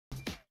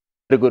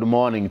Good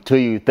morning to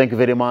you. Thank you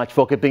very much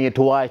for keeping it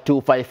to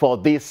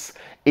Y254. This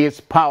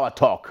is Power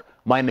Talk.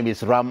 My name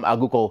is Ram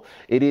Aguko.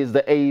 It is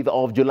the 8th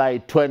of July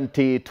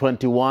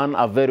 2021.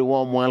 A very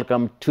warm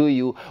welcome to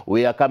you.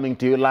 We are coming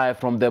to you live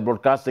from the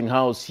broadcasting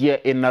house here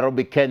in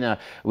Nairobi, Kenya.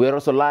 We are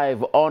also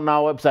live on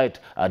our website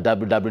at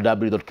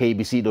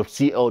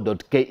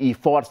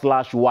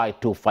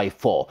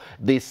www.kbc.co.ke/Y254.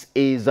 This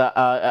is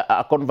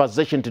a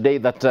conversation today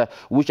that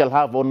we shall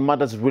have on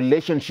matters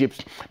relationships.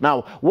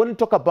 Now, when we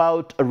talk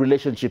about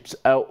relationships,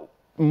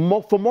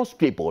 for most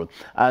people,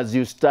 as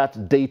you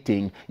start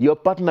dating, your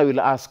partner will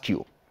ask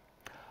you,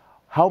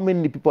 how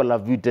many people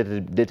have you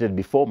dated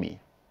before me?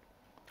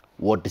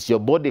 What is your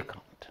body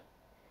count?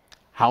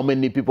 How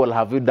many people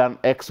have you done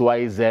X,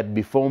 Y, Z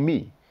before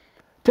me?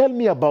 Tell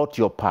me about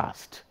your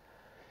past.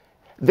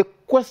 The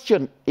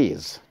question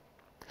is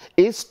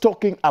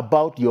talking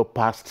about your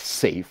past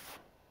safe?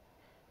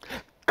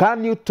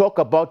 Can you talk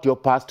about your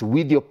past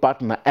with your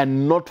partner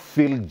and not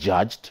feel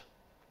judged?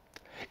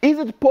 Is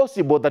it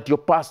possible that your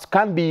past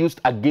can be used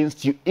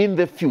against you in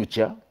the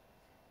future?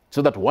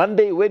 So that one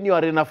day when you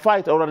are in a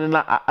fight or in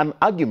an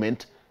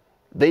argument,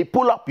 they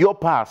pull up your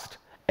past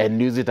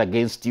and use it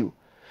against you.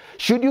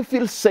 Should you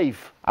feel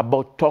safe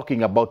about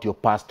talking about your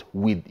past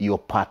with your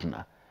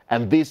partner?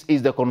 And this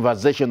is the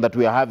conversation that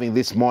we are having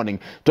this morning,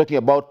 talking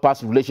about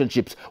past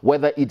relationships,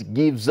 whether it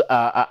gives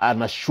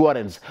an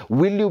assurance.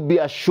 Will you be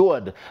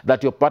assured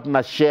that your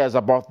partner shares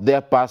about their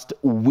past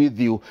with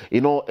you?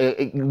 You know,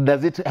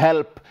 does it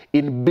help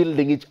in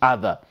building each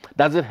other?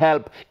 Does it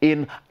help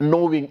in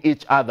knowing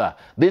each other?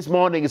 This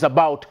morning is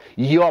about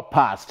your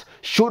past.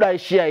 Should I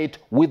share it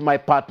with my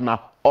partner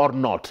or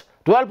not?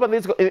 To help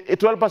us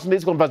in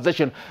this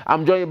conversation,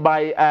 I'm joined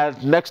by,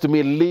 next to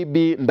me,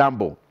 Libby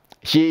Ndambo.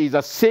 She is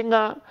a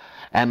singer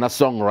and a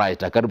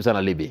songwriter. Karibu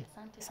sana, Libby.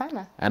 Asante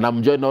sana. And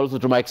I'm joined also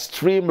to my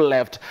extreme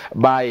left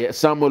by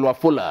Samuel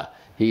Wafula.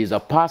 He is a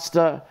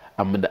pastor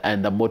and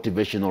a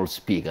motivational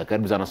speaker.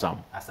 Karibu sana, Sam.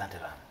 Asante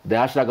Ram. The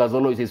hashtag, as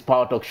always, is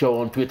Power Talk Show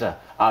on Twitter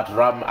at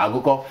Ram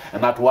Aguko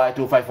and at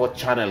Y254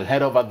 channel.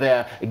 Head over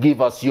there,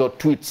 give us your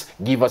tweets,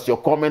 give us your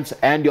comments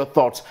and your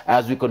thoughts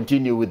as we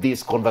continue with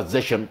this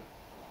conversation.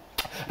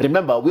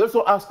 Remember, we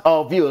also ask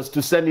our viewers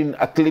to send in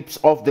clips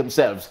of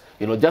themselves.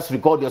 You know, just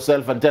record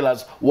yourself and tell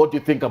us what you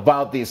think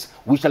about this.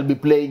 We shall be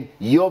playing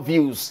your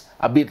views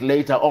a bit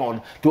later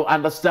on to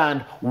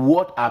understand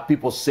what are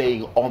people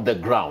saying on the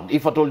ground.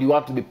 If at all you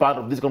want to be part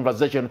of this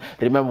conversation,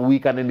 remember we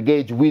can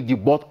engage with you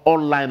both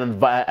online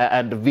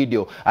and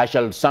video. I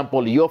shall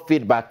sample your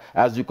feedback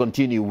as we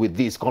continue with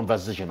this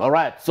conversation. All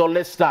right, so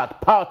let's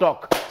start. Power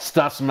Talk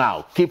starts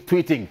now. Keep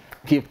tweeting.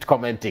 Keep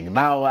commenting.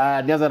 Now,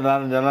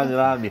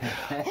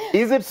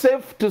 is it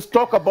safe to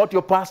talk about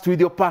your past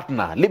with your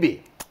partner?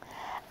 Libby?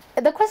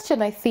 The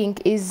question, I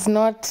think, is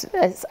not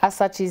as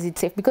such is it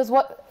safe, because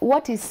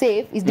what is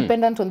safe is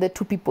dependent on the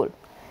two people.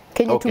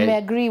 Can you two may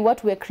agree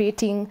what we're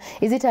creating?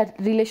 Is it a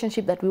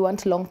relationship that we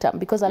want long-term?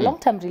 Because a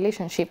long-term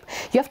relationship,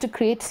 you have to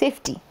create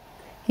safety.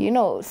 You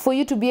know, for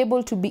you to be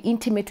able to be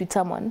intimate with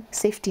someone,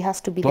 safety has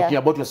to be there. Talking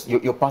about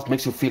your past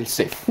makes you feel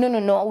safe.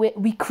 No.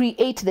 We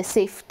create the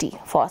safety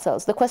for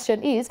ourselves. The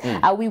question is,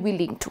 are we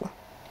willing to?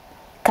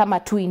 Come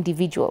at two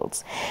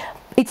individuals.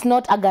 It's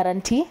not a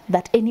guarantee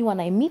that anyone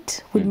I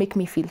meet will make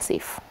me feel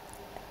safe.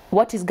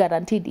 What is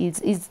guaranteed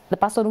is the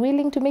person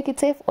willing to make it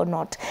safe or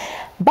not.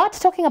 But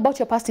talking about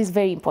your past is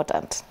very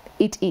important.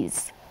 It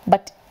is.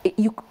 But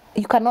you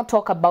cannot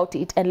talk about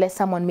it unless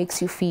someone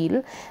makes you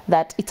feel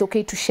that it's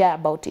okay to share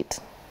about it.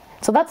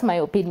 So that's my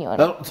opinion.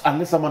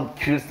 Unless someone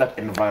creates that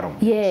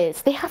environment.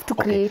 Yes, they have to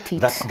create it.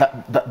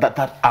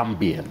 That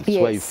ambience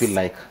yes. where you feel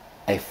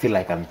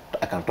like,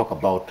 I can talk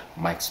about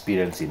my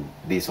experience in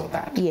this or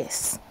that.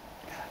 Yes.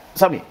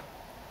 Sammy.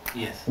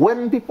 Yes.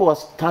 When people are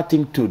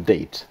starting to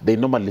date, they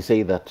normally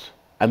say that,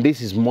 and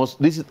this is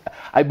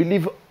I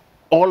believe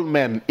all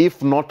men,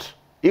 if not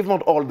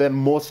all, then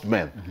most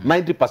men,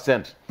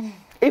 90%.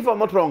 If I'm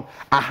not wrong,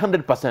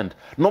 100%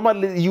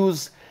 normally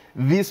use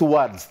these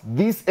words,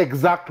 these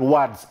exact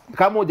words.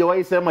 Kama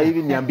hujawahi sema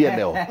hivi niambie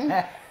leo.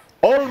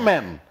 All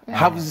men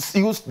have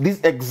used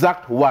these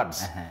exact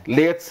words.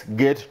 Let's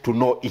get to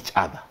know each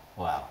other.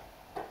 Wow.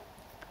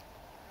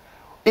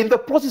 In the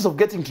process of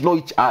getting to know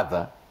each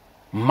other,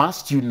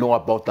 must you know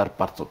about that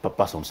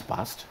person's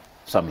past?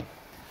 Sammy?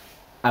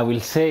 I will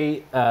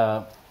say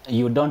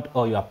you don't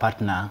owe your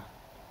partner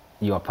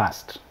your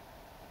past.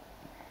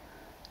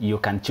 You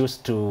can choose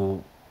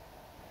to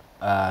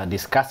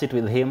discuss it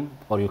with him,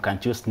 or you can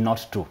choose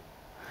not to.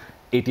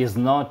 It is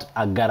not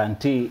a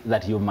guarantee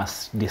that you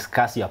must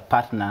discuss your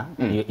partner,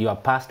 your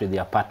past with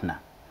your partner.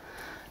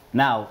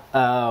 Now,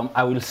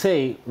 I will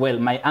say, well,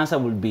 my answer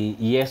will be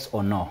yes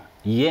or no.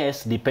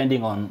 Yes,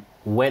 depending on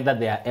whether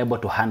they are able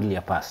to handle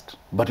your past.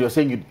 But you're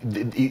saying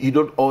you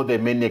don't owe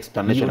them any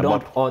explanation about... You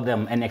don't owe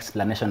them any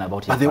explanation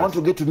about your past. But they want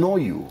to get to know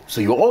you,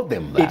 so you owe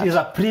them that. It is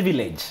a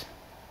privilege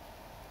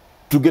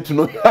to get to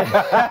know you.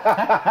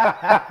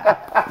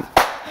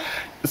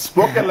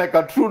 spoken like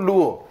a true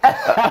Luo.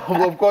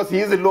 Of course, he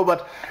is a Luo,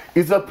 but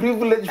it's a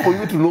privilege for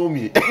you to know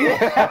me.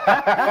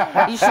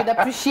 You should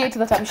appreciate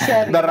that I'm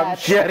sharing that. I'm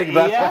sharing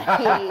that.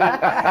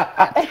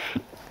 Yeah.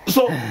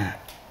 So,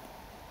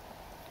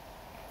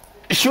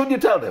 should you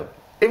tell them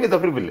if it's a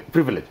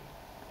privilege?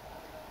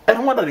 And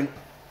I'm wondering,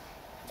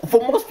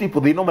 for most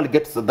people, they normally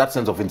get that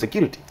sense of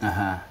insecurity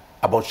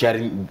about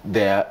sharing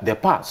their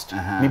past.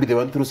 Maybe they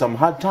went through some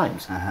hard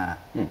times.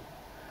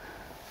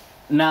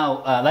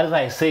 Now, that is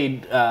why I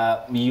said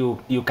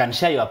you can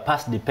share your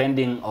past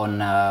depending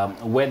on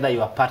whether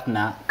your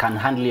partner can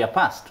handle your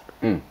past.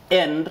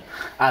 And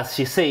as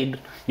she said,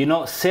 you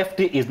know,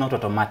 safety is not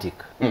automatic.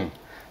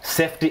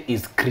 Safety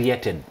is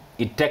created.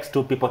 It takes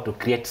two people to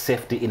create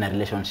safety in a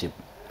relationship.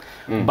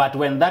 But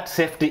when that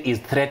safety is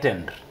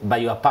threatened by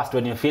your past,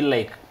 when you feel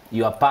like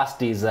your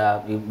past is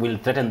will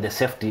threaten the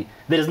safety,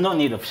 there is no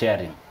need of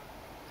sharing.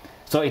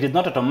 So it is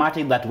not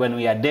automatic that when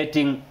we are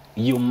dating,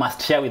 you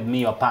must share with me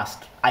your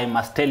past. I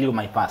must tell you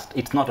my past.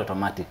 It's not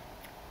automatic.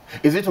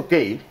 Is it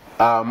okay?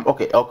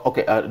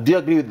 Do you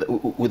agree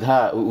with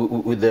her,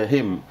 with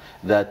him,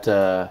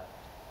 that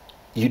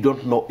you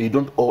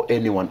don't owe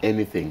anyone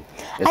anything,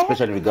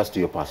 especially in regards to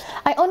your past?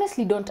 I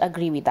honestly don't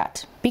agree with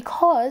that,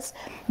 because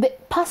the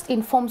past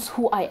informs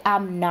who I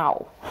am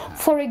now.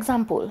 For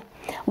example,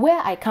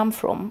 where I come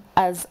from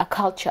as a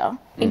culture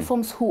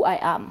informs who I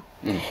am.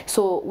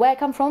 So where I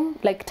come from,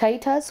 like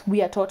Taitas,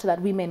 we are taught that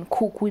women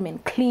cook, women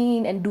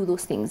clean and do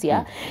those things,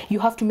 yeah? You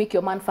have to make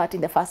your man fat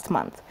in the first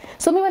month.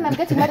 So me, when I'm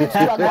getting married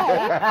to a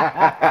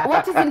guy,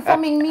 what is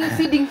informing me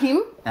feeding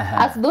him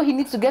as though he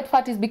needs to get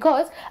fat is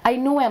because I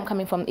know where I'm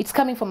coming from. It's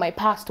coming from my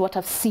past, what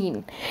I've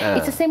seen.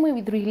 It's the same way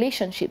with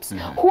relationships.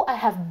 Who I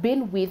have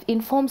been with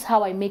informs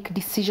how I make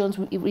decisions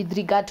with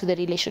regard to the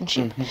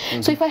relationship.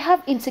 So if I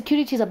have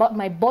insecurities about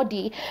my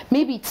body,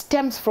 maybe it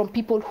stems from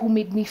people who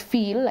made me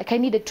feel like I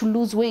needed to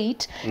lose weight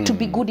to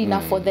be good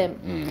enough for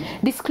them.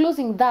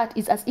 Disclosing that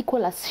is as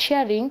equal as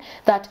sharing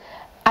that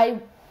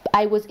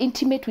I was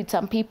intimate with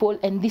some people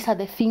and these are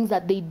the things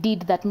that they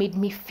did that made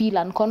me feel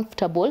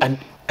uncomfortable.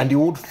 And you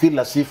would feel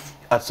as if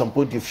at some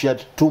point you've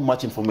shared too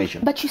much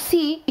information. But you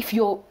see, if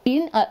you're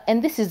in,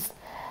 and this is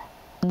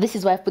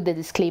why I put the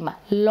disclaimer,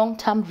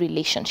 long-term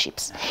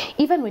relationships,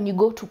 even when you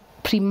go to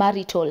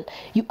premarital,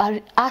 you are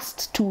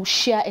asked to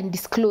share and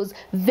disclose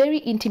very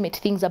intimate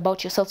things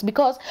about yourselves,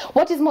 because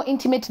what is more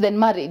intimate than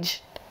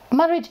marriage?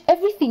 Marriage,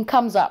 everything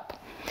comes up.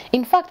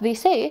 In fact, they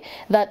say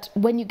that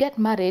when you get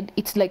married,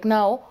 it's like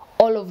now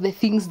all of the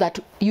things that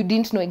you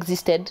didn't know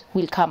existed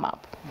will come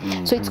up.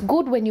 So it's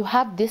good when you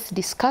have these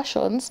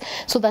discussions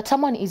so that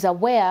someone is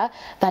aware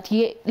that,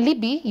 yeah,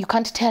 Libby, you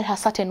can't tell her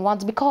certain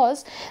ones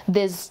because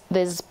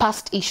there's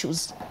past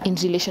issues in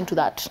relation to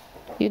that.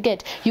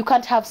 You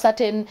can't have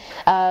certain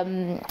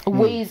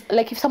ways,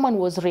 like if someone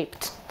was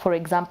raped, for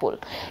example,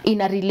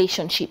 in a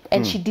relationship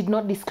and she did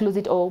not disclose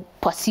it or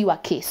pursue a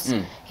case.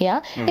 In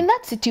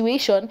that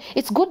situation,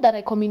 it's good that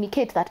I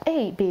communicate that,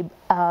 hey babe,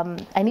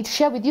 I need to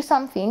share with you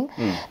something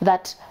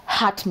that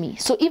hurt me.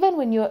 So even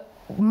when you're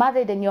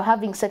married and you're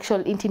having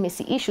sexual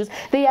intimacy issues,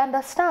 they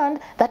understand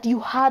that you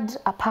had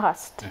a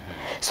past.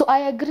 So I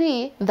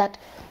agree that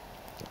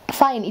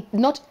fine,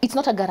 it's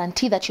not a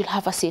guarantee that you'll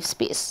have a safe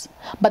space,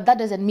 but that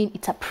doesn't mean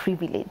it's a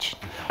privilege.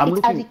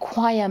 It's a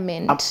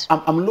requirement.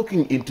 I'm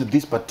looking into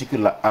this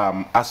particular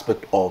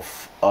aspect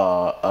of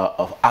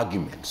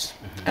arguments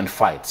and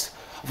fights.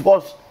 Of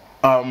course,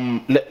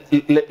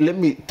 let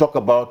me talk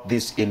about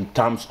this in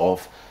terms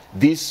of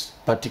this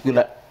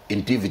particular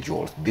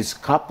individuals, this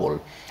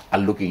couple are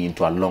looking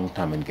into a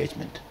long-term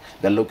engagement.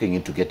 They're looking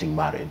into getting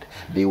married.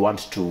 They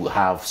want to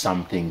have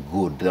something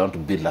good. They want to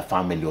build a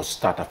family or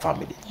start a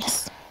family.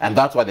 Yes. And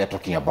that's why they're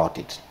talking about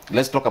it.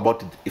 Let's talk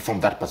about it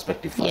from that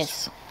perspective first.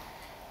 Yes.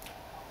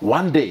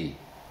 One day,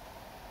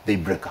 they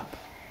break up.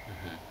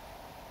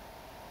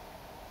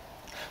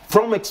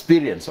 From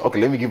experience,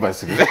 okay, let me give my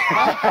secret.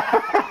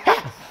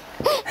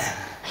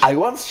 I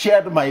once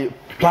shared my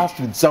past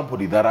with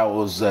somebody that I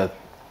was a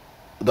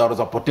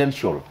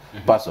potential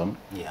person,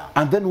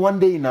 and then one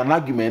day in an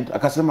argument,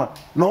 akasema,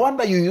 no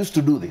wonder you used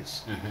to do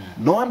this.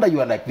 No wonder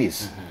you are like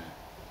this.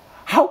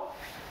 How?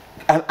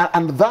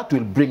 And that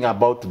will bring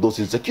about those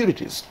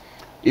insecurities.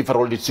 If at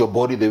all it's your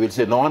body, they will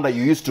say, no wonder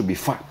you used to be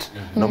fat.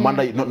 No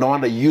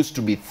wonder you used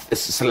to be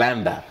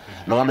slender.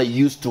 No wonder you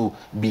used to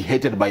be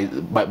hated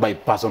by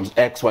persons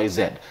X, Y,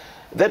 Z.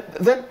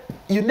 Then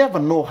you never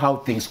know how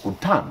things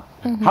could turn.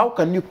 How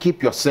can you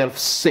keep yourself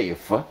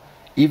safe,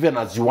 even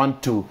as you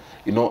want to,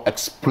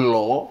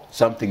 explore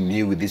something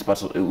new with this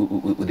person,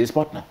 with this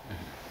partner?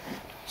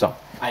 So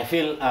I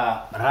feel,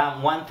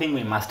 Ram, one thing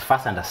we must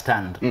first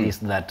understand is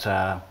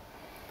that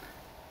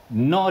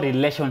no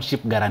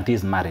relationship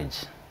guarantees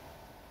marriage.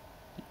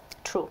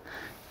 True.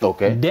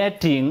 Okay.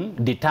 Dating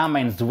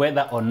determines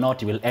whether or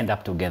not you will end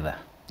up together.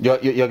 You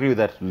agree with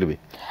that, Libby?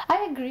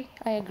 I agree.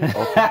 Okay.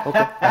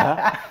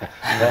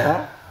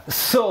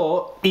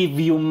 So, if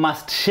you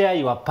must share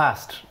your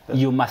past,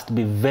 you must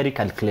be very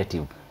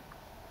calculative.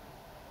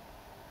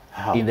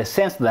 How? In the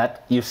sense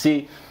that, you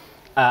see,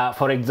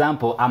 for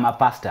example, I'm a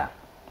pastor.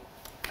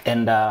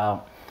 And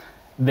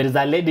there is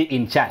a lady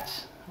in church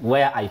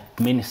where I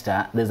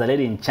minister. There's a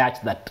lady in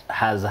church that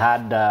has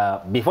had,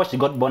 before she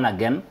got born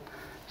again,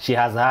 she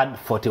has had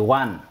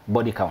 41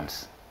 body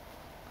counts.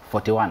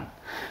 41.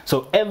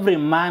 So every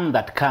man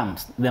that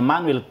comes, the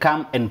man will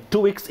come, and 2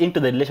 weeks into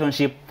the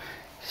relationship,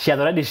 she has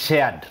already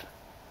shared,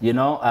 you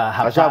know,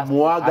 her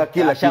Ashamwaga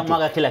kila kitu.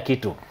 ashamwaga kila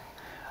kitu.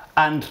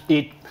 And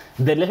the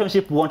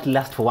relationship won't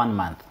last for 1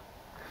 month.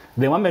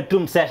 The moment tu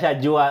mse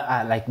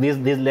ashajua, like this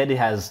lady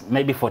has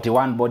maybe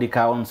 41 body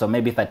counts or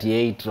maybe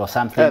 38 or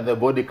something. The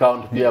body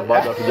count pia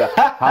bado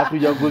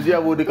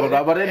hatujaguzia body count.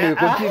 But anyway,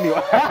 continue.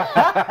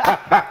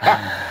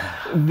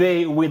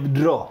 They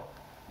withdraw.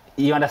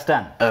 You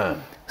understand?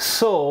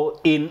 So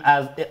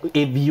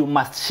if you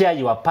must share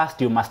your past,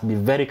 you must be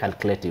very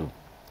calculative.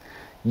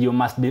 You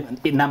must be,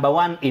 number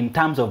one, in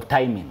terms of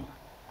timing.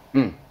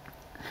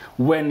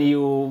 When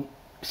you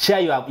share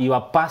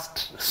your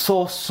past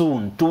so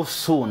soon, too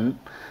soon,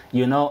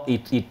 you know,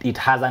 it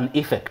has an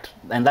effect.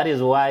 And that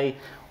is why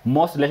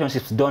most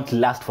relationships don't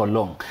last for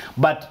long.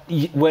 But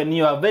when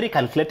you are very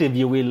calculative,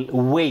 you will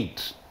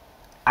wait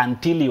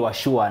until you are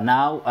sure.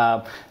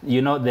 Now,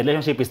 you know, the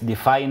relationship is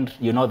defined,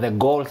 you know, the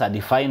goals are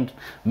defined.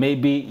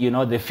 Maybe, you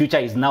know, the future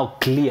is now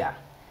clear.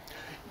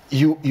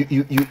 You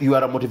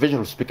are a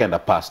motivational speaker and a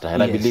pastor,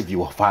 and Yes. I believe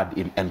you have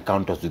had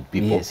encounters with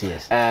people. Yes,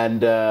 yes.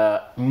 And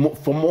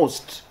for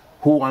most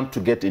who want to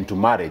get into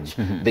marriage,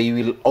 they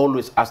will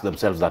always ask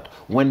themselves that,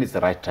 when is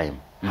the right time?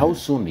 How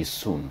soon is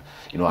soon?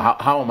 You know,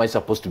 how am I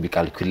supposed to be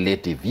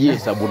calculative?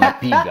 Yes, abuna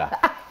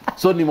piga.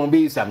 So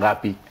nimwambie saa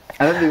ngapi?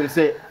 And then they will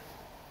say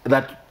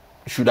that,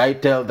 should I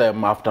tell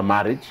them after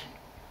marriage?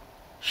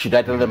 Should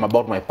I tell them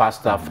about my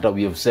past after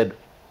we have said,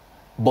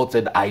 both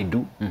said I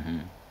do?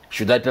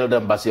 Should I tell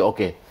them, but say,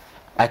 okay,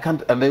 I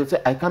can't, and they will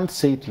say, I can't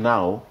say it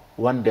now,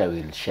 one day I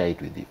will share it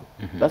with you.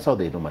 That's how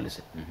they normally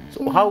say.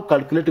 So how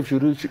calculative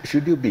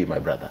should you be, my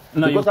brother?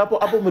 No, because hapo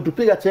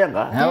umetupiga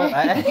chenga.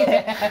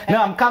 No,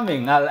 I'm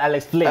coming. I'll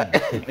explain.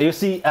 You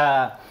see,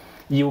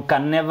 you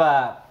can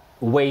never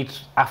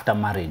wait after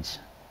marriage,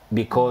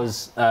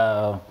 because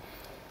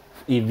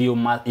if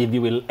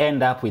you will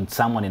end up with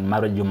someone in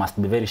marriage, you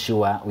must be very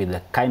sure with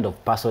the kind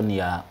of person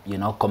you are, you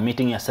know,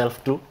 committing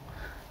yourself to,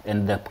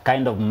 and the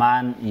kind of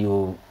man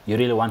you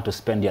really want to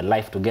spend your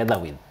life together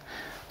with.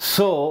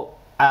 So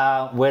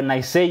when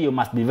I say you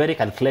must be very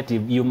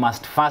calculative, you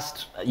must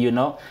first, you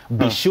know,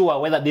 be sure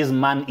whether this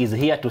man is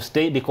here to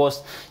stay,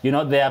 because, you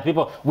know, there are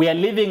people, we are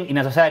living in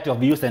a society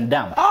of use and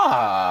dump.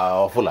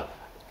 Ofula.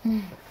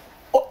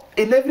 Oh,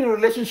 in every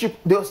relationship,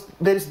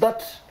 there is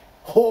that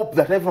hope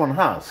that everyone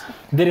has.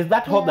 There is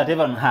that hope that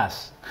everyone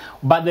has,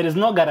 but there is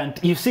no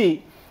guarantee. You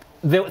see,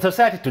 the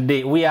society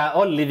today, we are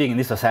all living in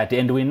this society,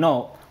 and we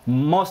know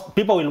most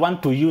people will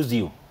want to use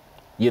you,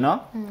 you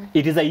know?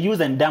 It is a use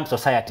and dump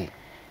society.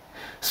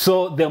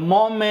 So the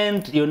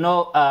moment, you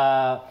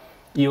know,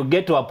 you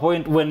get to a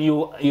point when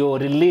you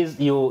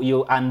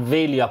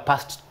unveil your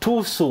past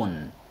too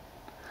soon,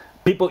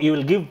 people, you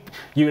will give,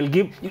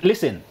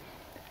 listen,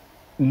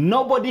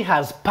 nobody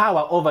has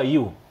power over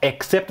you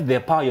except the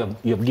power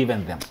you've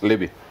given them.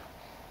 Libby,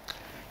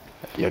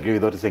 you agree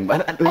with what you're saying?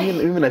 But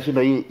even I should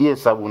know,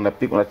 yes, I want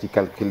to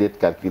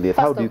calculate. How do you calculate?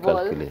 First of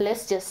all,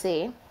 let's just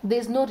say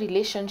there's no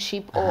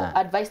relationship or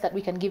advice that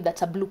we can give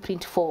that's a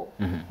blueprint for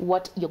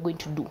what you're going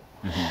to do.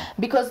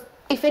 Because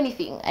if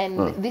anything,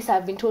 and this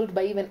I've been told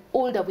by even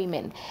older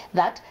women,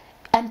 that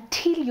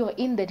until you're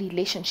in the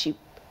relationship,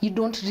 you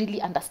don't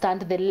really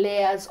understand the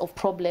layers of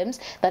problems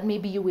that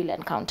maybe you will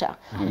encounter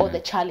or the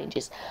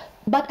challenges.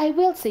 But I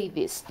will say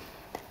this,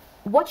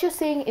 what you're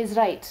saying is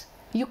right.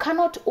 You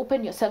cannot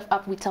open yourself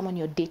up with someone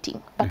you're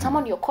dating, but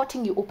someone you're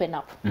courting, you open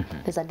up.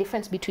 There's a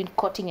difference between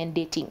courting and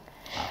dating.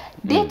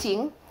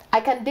 Dating,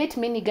 I can date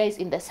many guys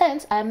in the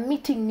sense I'm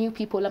meeting new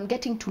people, I'm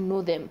getting to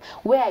know them.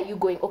 Where are you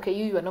going? Okay,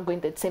 you are not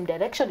going the same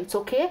direction. It's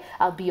okay,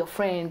 I'll be your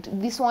friend.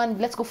 This one,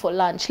 let's go for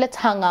lunch, let's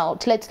hang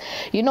out, let's,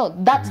 you know,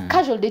 that's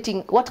casual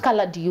dating. What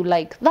color do you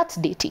like? That's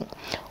dating.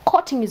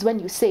 Courting is when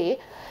you say,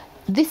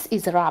 this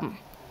is Ram.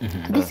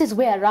 This is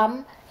where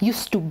Ram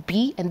used to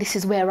be, and this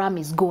is where Ram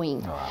is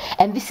going.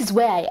 And this is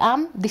where I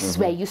am, this is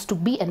where I used to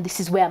be, and this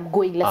is where I'm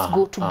going. Let's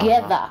go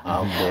together.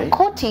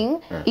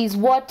 Courting is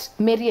what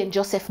Mary and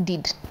Joseph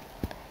did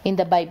in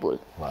the Bible.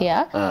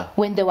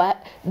 When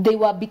they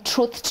were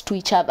betrothed to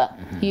each other.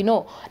 You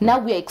know, now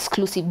we are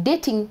exclusive.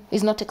 Dating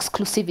is not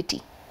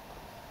exclusivity.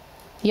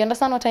 You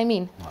understand what I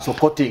mean? So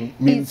courting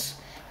means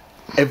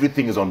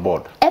everything is on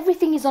board.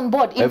 Everything is on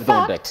board. In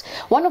fact,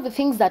 one of the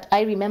things that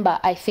I remember,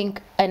 I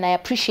think, and I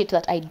appreciate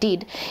that I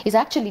did, is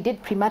I actually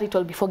did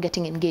premarital before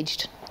getting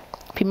engaged.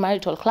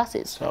 Premarital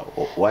classes. So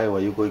why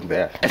were you going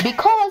there?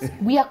 Because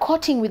we are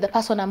courting with the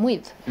person I'm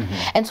with.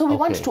 And so we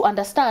want to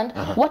understand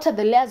what are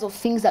the layers of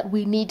things that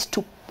we need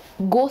to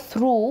go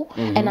through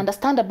and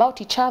understand about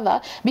each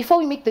other before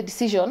we make the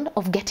decision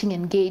of getting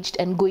engaged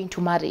and going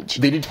to marriage.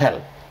 They did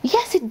hell.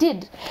 Yes, it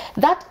did.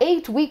 That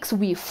 8 weeks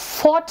we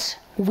fought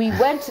We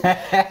went,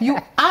 you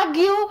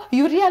argue,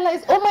 you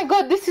realize, oh my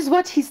God, this is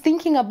what he's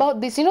thinking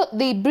about this. You know,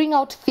 they bring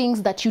out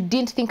things that you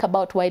didn't think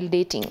about while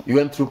dating. You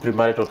went through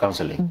premarital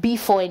counseling?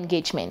 Before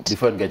engagement.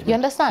 Before engagement. You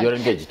understand? You're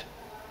engaged?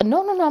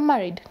 No, I'm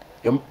married.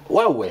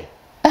 Where?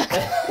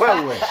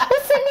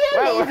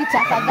 Usinione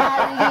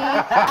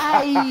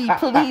tafadhali.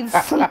 Please.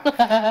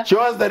 Show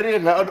us the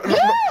ring.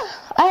 Yeah,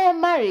 I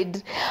am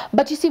married.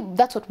 But you see,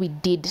 that's what we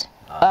did.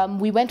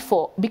 We went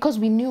for, because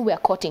we knew we were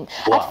courting.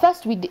 Wow. At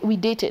first, we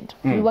dated.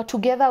 We were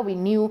together. We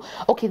knew,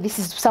 okay, this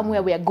is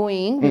somewhere we are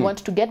going. We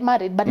want to get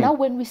married. But now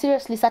when we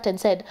seriously sat and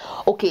said,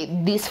 okay,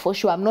 this for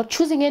sure, I'm not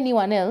choosing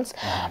anyone else.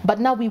 But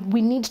now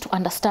we need to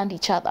understand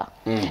each other.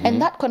 And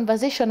that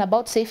conversation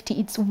about safety,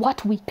 it's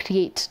what we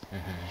create.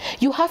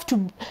 You have to,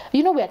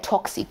 you know, we are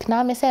toxic.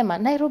 Now,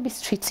 Nairobi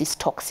streets is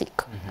toxic.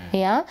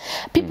 Yeah,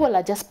 people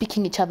are just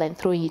picking each other and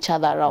throwing each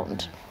other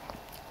around.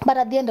 But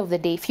at the end of the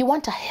day, if you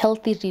want a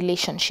healthy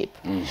relationship,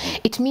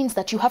 it means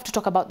that you have to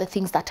talk about the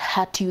things that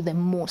hurt you the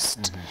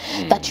most,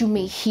 that you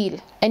may heal.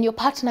 And your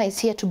partner is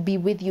here to be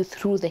with you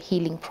through the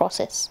healing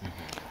process.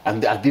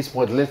 And at this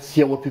point, let's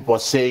hear what people are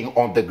saying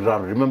on the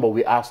ground. Remember,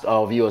 we asked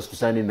our viewers to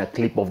send in a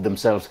clip of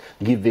themselves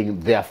giving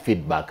their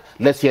feedback.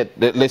 Let's hear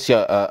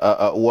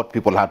what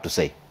people have to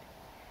say.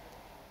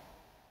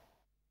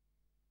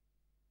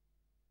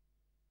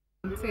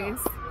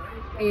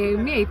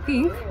 Me, I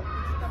think,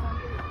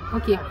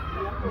 okay,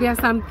 there are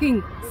some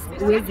things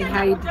where they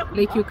hide,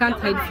 like you can't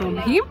hide from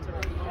him.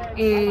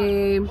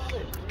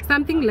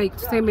 Something like,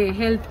 to say,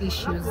 health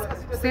issues.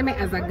 To say,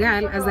 as a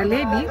girl, as a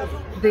lady,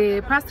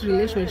 the past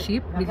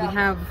relationship we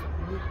have,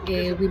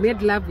 we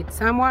made love with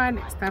someone,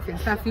 stuff,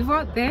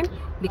 hivyo, then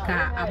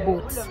nika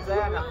abort.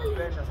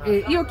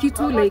 Hiyo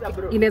kitu like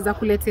inaweza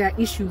kuletea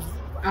issues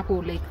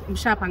hapo, like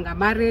mshapanga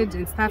marriage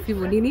and stuff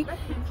hivyo nini.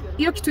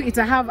 Hiyo kitu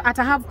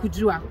ata have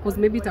kujua, because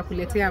maybe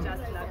itakuletea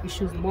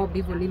issues more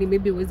hivyo nini,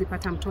 maybe huwezi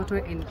pata mtoto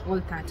and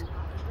all that.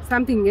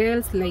 Something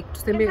else like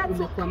tuseme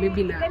umekuwa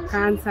maybe na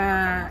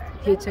cancer,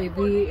 HIV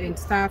and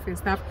stuff,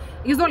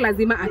 hizo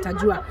lazima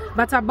atajua.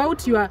 But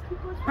about your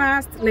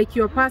past, like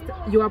your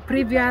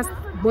previous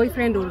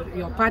boyfriend or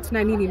your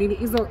partner nini,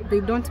 hizo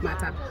they don't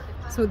matter.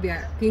 So there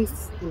are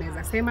things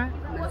unaweza sema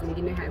na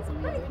zingine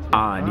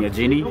haziwezi. Dear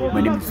Jenny,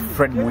 my name is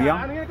Fred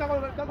Muya.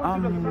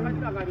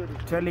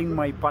 Telling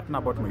my partner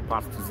about my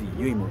past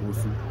hiyo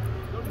imehusu.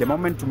 The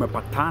moment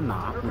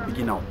tumepatana, we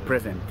begin our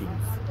present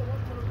things.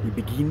 We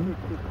begin,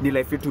 ni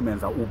life yetu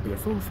imeanza upya.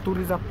 So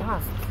stories are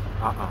past.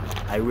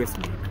 Haiwezi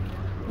make.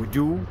 We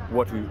do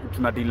what we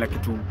tunadeal na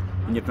kitu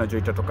yenye tunajua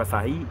itatoka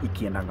saa hii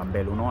ikiendanga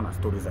mbele. Unaona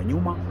stories za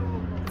nyuma,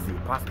 zi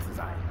past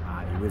za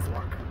haiwezi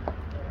work.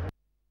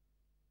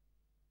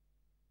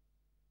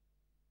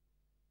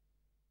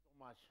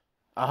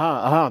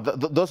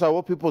 Those are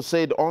what people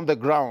said on the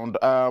ground.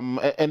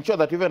 Ensure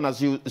that even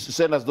as you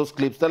send us those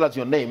clips, tell us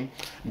your name.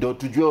 We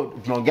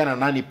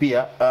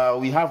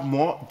have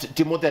more.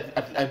 Timothy,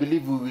 I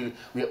believe we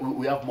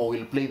have more.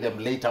 We'll play them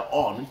later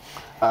on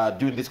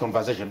during this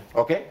conversation.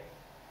 Okay?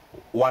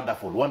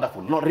 Wonderful.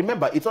 Now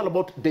remember, it's all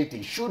about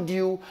dating. Should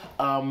you,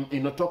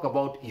 talk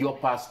about your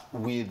past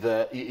with,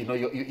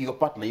 your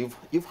partner?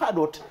 You've heard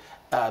what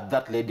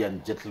that lady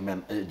and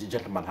gentleman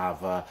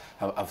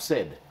have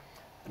said.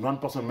 And one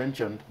person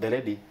mentioned, the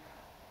lady,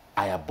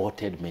 I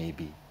aborted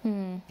maybe.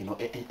 And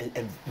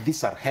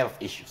these are health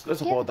issues.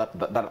 Let's talk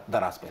about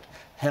that aspect.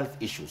 Health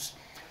issues.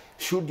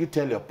 Should you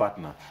tell your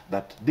partner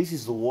that this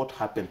is what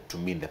happened to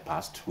me in the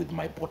past with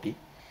my body,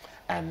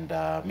 and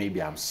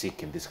maybe I'm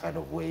sick in this kind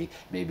of way,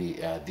 maybe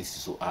this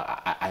is,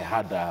 I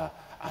had a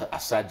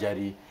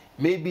surgery,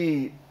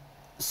 maybe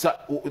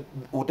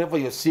whatever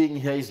you're seeing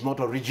here is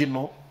not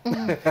original.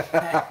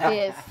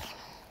 Yes.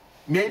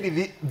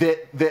 Maybe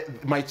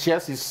my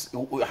chest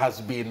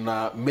has been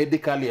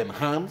medically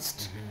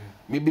enhanced.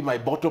 Maybe my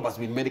bottom has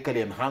been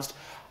medically enhanced.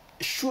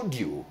 Should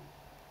you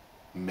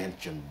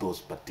mention those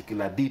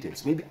particular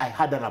details? Maybe I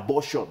had an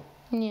abortion.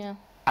 Yeah.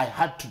 I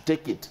had to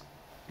take it.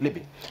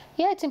 Libby.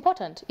 Yeah, it's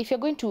important. If you're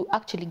going to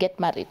actually get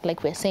married,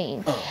 like we're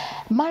saying,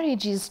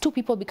 marriage is two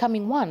people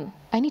becoming one.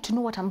 I need to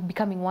know what I'm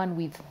becoming one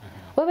with.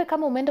 Wewe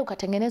kama umeenda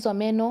ukatengenezwa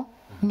meno,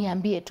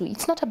 niambie tu.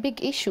 It's not a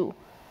big issue.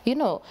 You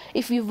know,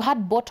 if you've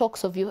had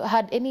Botox or you've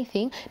had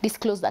anything,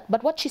 disclose that.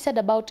 But what she said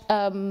about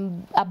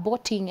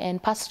aborting and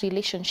past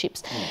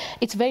relationships,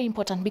 it's very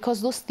important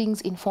because those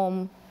things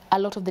inform a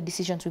lot of the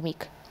decisions we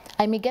make.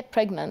 I may get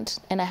pregnant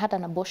and I had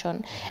an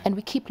abortion and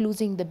we keep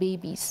losing the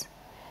babies.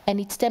 And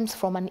it stems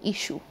from an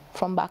issue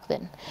from back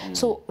then.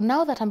 So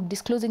now that I'm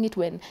disclosing it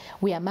when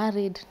we are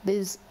married,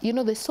 there's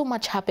so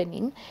much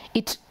happening.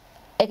 It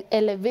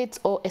elevates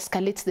or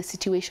escalates the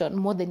situation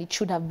more than it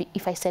should have been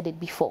if I said it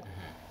before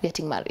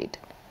getting married.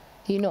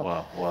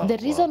 The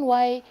reason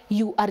why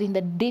you are in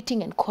the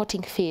dating and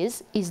courting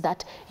phase is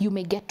that you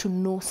may get to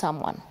know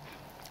someone.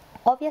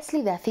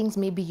 Obviously, there are things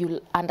maybe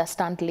you'll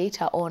understand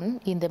later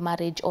on in the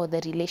marriage or the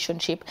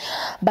relationship,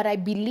 but I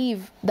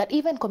believe that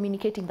even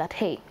communicating that,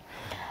 hey,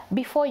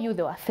 before you,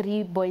 there were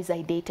 3 boys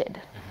I dated.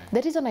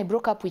 The reason I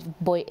broke up with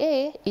boy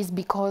A is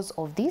because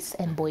of this,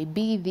 and boy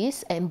B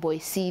this, and boy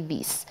C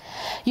this.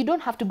 You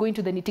don't have to go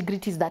into the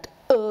nitty-gritties that,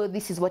 oh,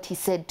 this is what he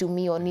said to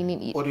me, or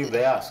nini. What if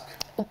they ask?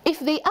 If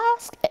they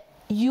ask,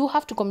 you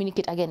have to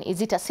communicate again.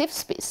 Is it a safe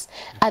space?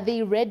 Are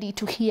they ready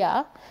to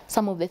hear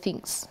some of the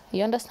things?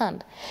 You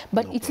understand?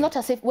 But it's not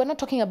a safe, we're not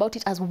talking about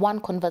it as one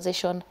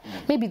conversation.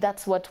 Maybe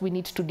that's what we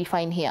need to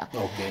define here.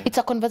 It's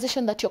a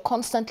conversation that you're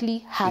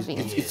constantly having.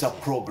 It's a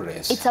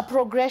progress. It's a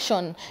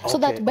progression. So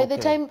that by the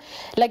time,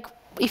 like,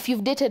 if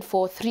you've dated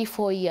for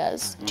 3-4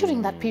 years,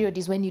 during that period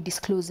is when you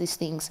disclose these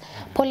things.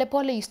 Pole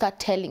pole, you start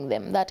telling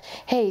them that,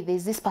 hey,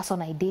 there's this person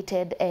I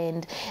dated,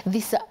 and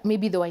this,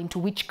 maybe they were into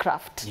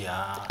witchcraft.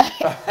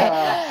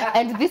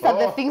 And these are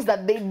the things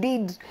that they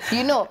did,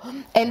 you know.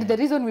 And the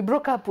reason we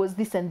broke up was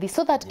this and this.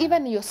 So that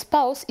even your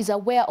spouse is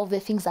aware of the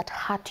things that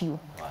hurt you.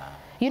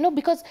 You know,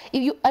 because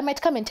if you, I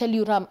might come and tell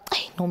you, Ram,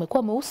 no,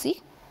 umekuwa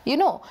mweusi, you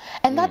know.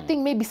 And that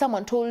thing maybe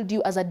someone told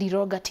you as a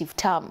derogative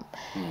term.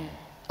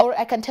 Or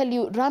I can tell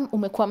you, Ram,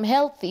 umekuwa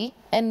mhealthy,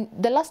 and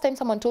the last time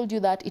someone told you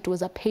that, it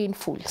was a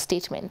painful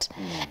statement.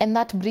 And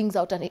that brings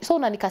out an, so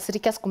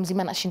unanikasirika siku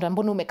mzima nashindwa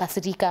mbona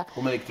umekasirika.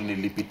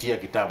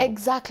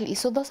 Exactly.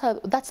 So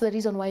that's the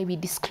reason why we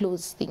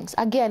disclose things.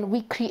 Again,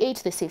 we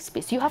create the safe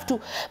space. You have to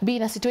be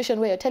in a situation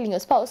where you're telling your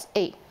spouse,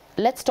 hey,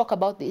 let's talk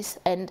about this,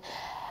 and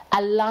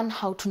I'll learn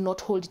how to not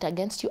hold it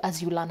against you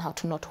as you learn how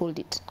to not hold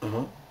it.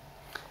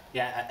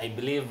 Yeah, I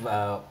believe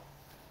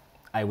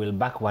I will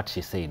back what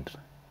she said.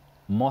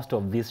 Most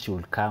of this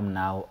should come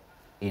now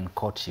in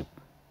courtship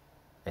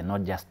and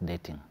not just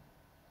dating.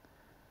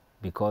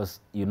 Because,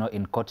 you know,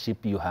 in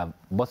courtship, you have,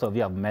 both of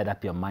you have made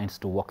up your minds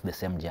to walk the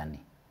same journey.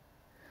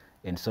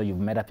 And so you've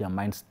made up your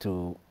minds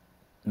to,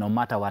 no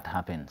matter what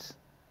happens,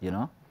 you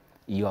know,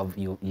 you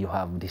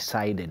have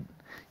decided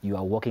you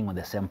are walking on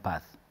the same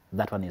path.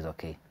 That one is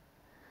okay.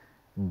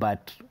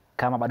 But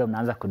kama bado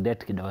mnaanza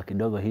kudate kidogo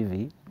kidogo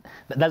hivi,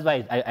 that's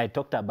why I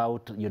talked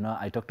about, you know,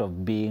 I talked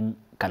of being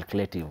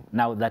calculative.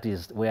 Now that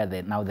is where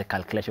the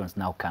calculations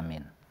now come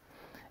in.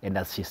 And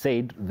as she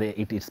said,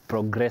 it is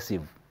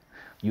progressive.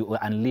 You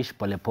unleash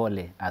pole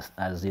pole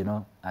as you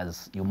know,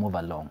 as you move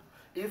along.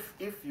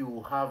 If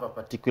you have a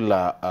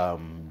particular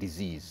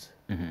disease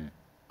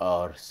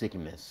or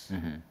sickness,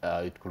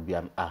 it could be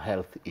a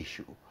health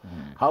issue.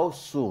 How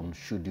soon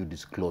should you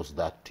disclose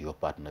that to your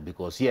partner?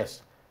 Because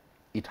yes,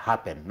 it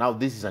happened. Now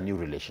this is a new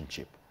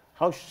relationship.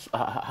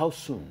 How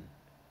soon,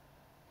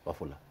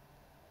 Wafula?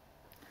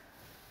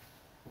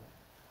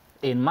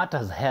 In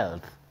matters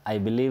health, I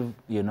believe,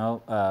 you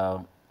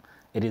know,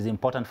 it is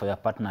important for your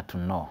partner to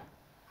know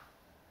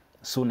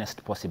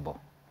soonest possible.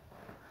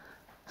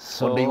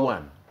 So day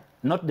one?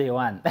 Not day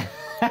one.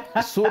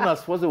 As soon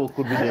as possible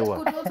could be day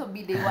one. It could also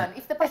be day one.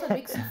 If the person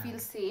makes you feel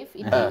safe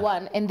in day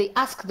one, and they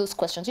ask those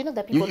questions, you know,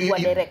 the people who are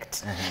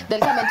direct. They'll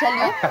come and tell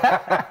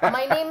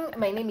you,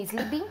 my name is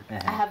Libby.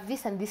 I have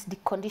this and this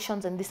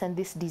conditions and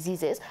this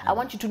diseases. I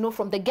want you to know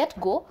from the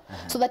get-go,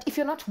 so that if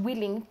you're not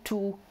willing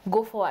to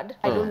go forward,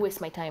 I don't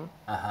waste my time.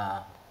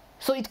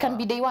 So it can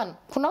be day one.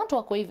 Kuna watu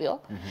wako hivyo.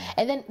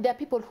 And then there are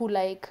people who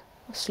like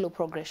slow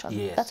progression.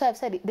 Yes. That's why I've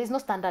said it. There's no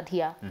standard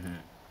here.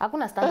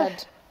 Hakuna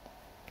standard.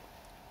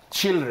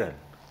 Children.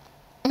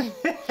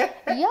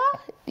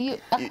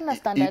 Hakuna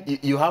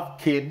standard. You have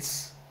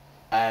kids,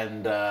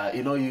 and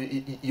you know,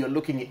 you're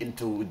looking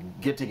into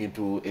getting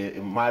into a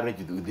marriage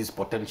with this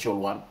potential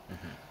one.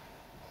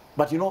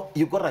 But you know,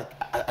 you got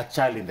a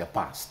child in the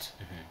past.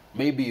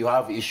 Maybe you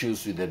have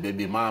issues with the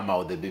baby mama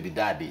or the baby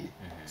daddy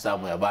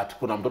somewhere, but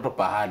kuna mtoto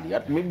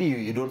pahali. Maybe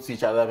you don't see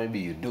each other, maybe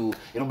you do,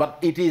 you know, but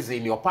it is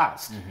in your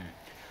past.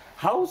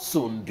 How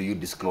soon do you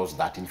disclose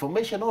that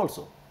information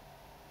also?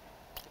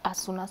 As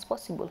soon as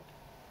possible.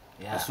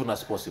 Yeah. As soon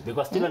as possible.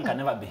 Because children can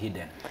never be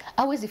hidden.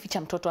 Hawezi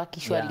ficha mtoto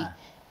akishwali.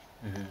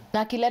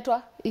 Na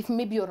akiletwa, if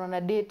maybe you're on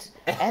a date,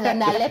 and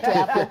then aletwe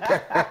hapo.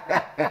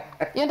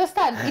 You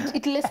understand?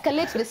 It will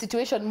escalate the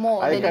situation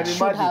more than it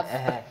should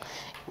have.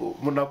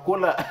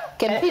 Munakula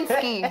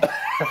Kempinski.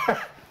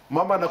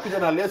 Mama anakuja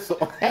na leso.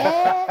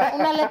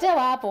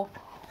 Unaletewa hapo.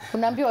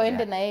 Unaambiwa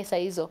uende na yeye saa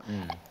hizo.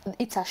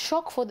 It's a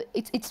shock for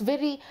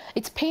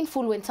it's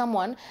painful when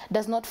someone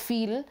does not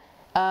feel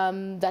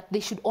that they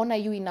should honor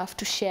you enough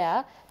to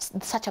share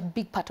such a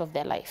big part of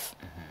their life.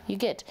 You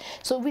get?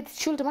 So with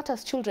children,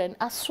 matters children,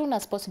 as soon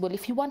as possible.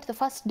 If you want the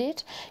first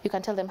date, you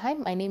can tell them, hi,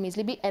 my name is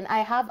Libby, and I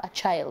have a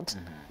child.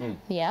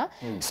 Yeah?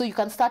 So you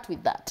can start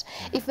with that.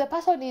 If the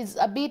person is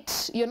a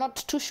bit, you're not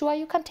too sure,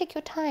 you can take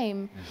your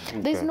time.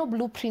 There's no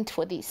blueprint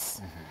for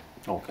this.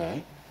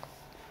 Okay.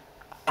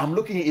 I'm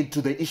looking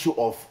into the issue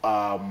of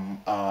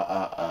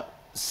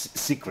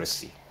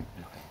secrecy.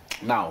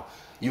 Now,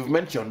 you've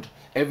mentioned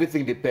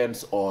everything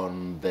depends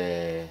on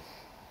the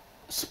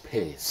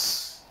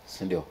space,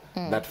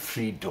 that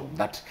freedom,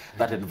 that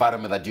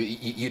environment that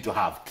you to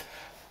have.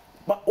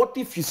 But what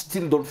if you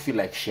still don't feel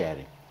like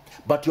sharing,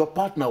 but your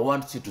partner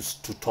wants you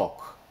to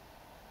talk?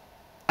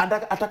 And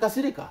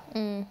atakasirika.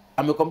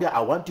 Amekwambia, I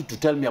want you to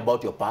tell me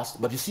about your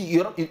past, but you see,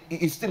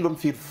 you still don't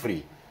feel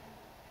free.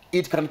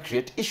 It can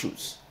create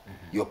issues.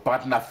 your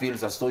partner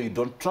feels as though you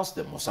don't trust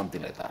them or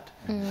something like that.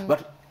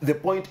 But the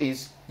point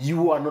is,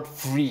 you are not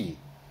free.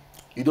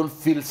 You don't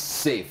feel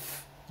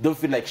safe. You don't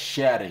feel like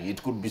sharing.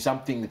 It could be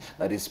something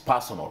that is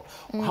personal.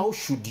 How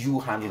should you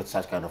handle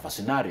such kind of a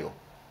scenario?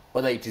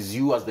 Whether it is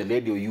you as the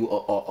lady or you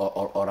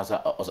or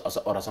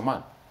as a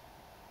man?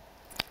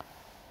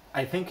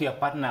 I think your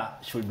partner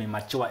should be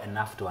mature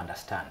enough to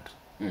understand.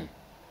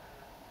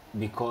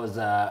 Because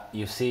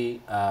you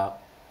see,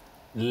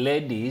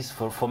 ladies,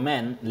 for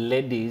men,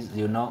 ladies,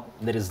 you know,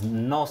 there is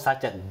no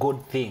such a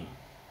good thing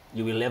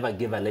you will ever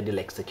give a lady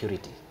like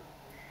security.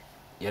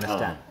 You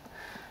understand?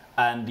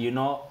 And you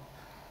know,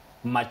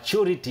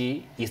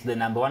 maturity is the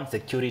 #1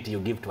 security you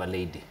give to a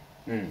lady.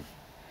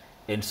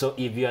 And so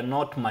if you are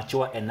not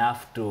mature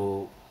enough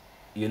to,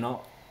 you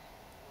know,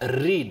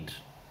 read,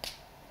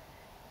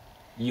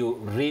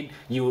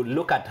 you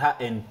look at her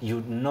and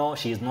you know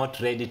she's not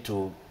ready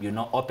to, you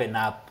know, open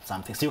up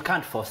something. So you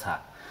can't force her.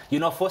 You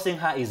know, forcing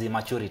her is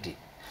immaturity.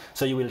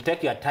 So you will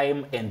take your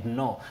time and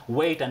no,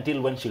 wait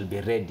until when she'll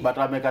be ready. But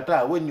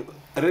amekataa, when you,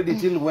 ready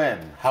till when?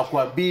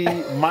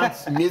 Hakuabi,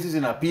 months, miezi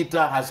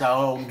zinapita,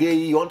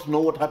 hasaongei, you want to know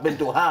what happened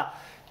to her.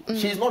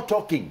 She's not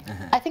talking.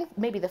 I think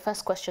maybe the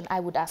first question I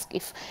would ask,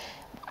 if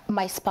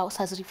my spouse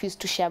has refused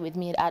to share with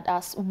me, I'd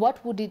ask,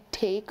 what would it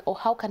take, or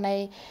how can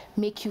I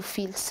make you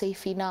feel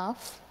safe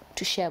enough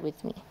to share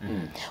with me?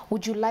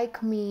 Would you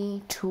like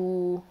me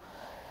to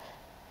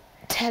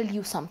tell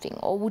you something,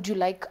 or would you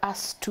like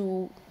us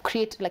to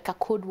create like a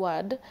code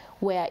word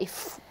where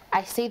if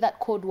I say that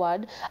code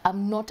word,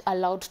 I'm not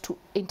allowed to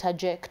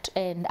interject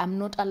and I'm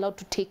not allowed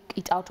to take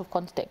it out of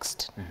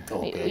context?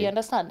 You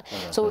understand?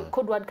 So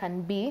code word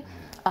can be,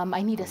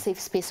 I need a safe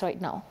space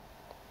right now.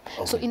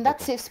 So in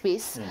that safe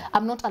space,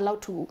 I'm not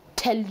allowed to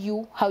tell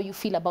you how you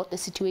feel about the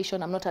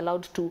situation. I'm not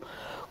allowed to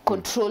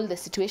control the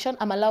situation.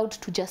 I'm allowed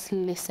to just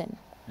listen.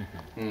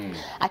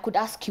 I could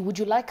ask you, would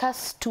you like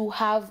us to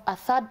have a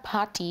third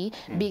party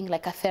being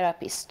like a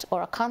therapist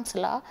or a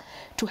counselor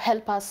to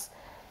help us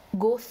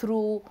go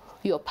through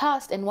your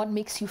past and what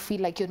makes you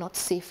feel like you're not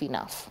safe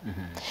enough?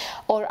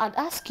 Or I'd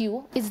ask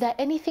you, is there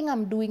anything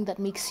I'm doing that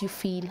makes you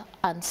feel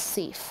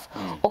unsafe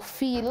or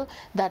feel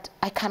that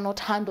I cannot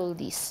handle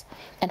this,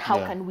 and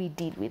how can we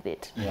deal with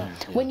it?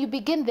 When you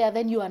begin there,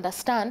 then you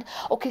understand,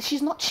 okay,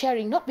 she's not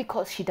sharing not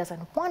because she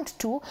doesn't want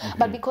to,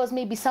 but because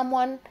maybe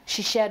someone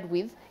she shared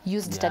with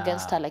used it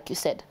against her, like you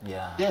said.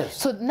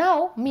 So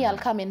now me, I'll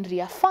come and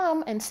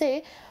reaffirm and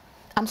say,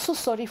 I'm so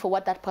sorry for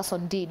what that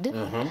person did.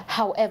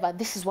 However,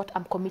 this is what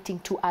I'm committing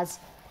to as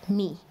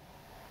me.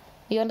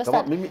 You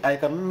understand? Mimi, I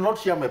cannot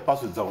share my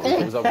passwords.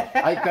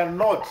 I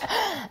cannot.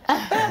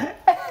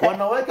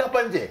 Wanaweka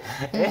panje.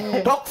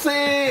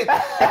 Toxic.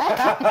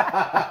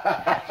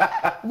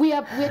 We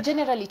are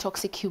generally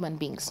toxic human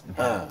beings.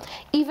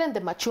 Even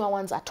the mature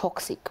ones are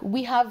toxic.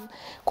 We have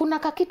kuna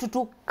kakitu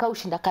tu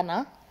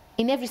kaushindakana.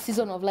 In every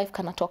season of life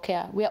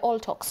kanatokea. We are all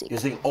toxic. You're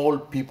saying all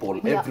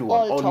people,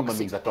 everyone, all human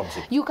beings are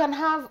toxic. You can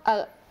have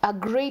a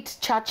great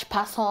church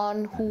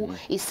person who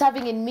is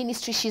serving in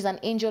ministry. She's an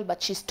angel,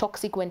 but she's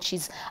toxic when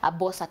she's a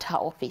boss at her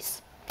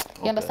office.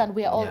 You understand?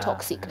 We are all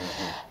toxic.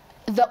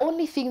 The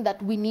only thing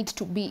that we need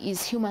to be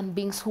is human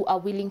beings who are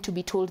willing to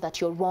be told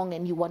that you're wrong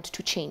and you want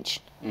to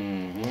change.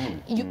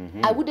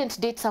 I wouldn't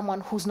date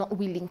someone who's not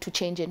willing to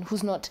change and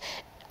who's not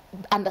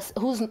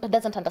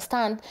doesn't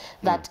understand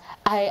that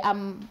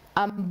I'm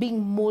being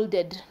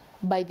molded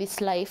by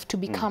this life to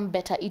become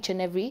better each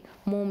and every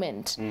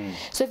moment.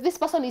 So if this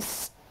person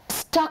is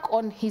stuck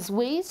on his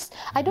ways,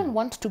 I don't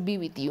want to be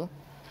with you,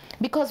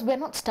 because we're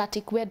not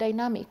static, we're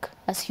dynamic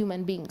as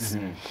human beings.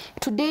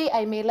 Today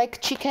I may like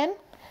chicken,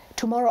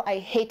 tomorrow I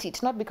hate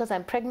it, not because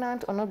I'm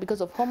pregnant or not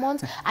because of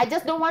hormones. I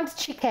just don't want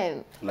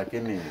chicken.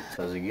 Lakini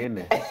saa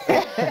zingine.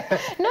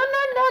 No.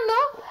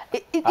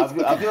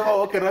 Have you ever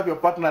woken up your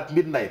partner at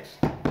midnight?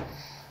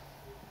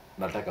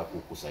 Nataka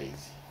kuku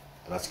saizi.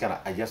 Nasikana,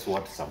 I just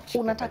want some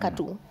chicken. Unataka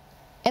tu.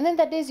 And then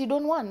the days you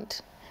don't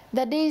want.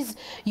 The days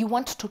you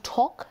want to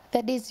talk,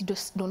 the days you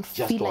just don't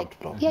feel like.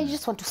 Yeah, you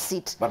just want to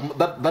sit. But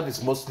that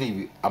is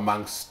mostly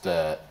amongst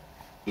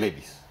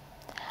ladies.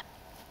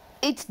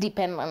 It's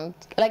dependent.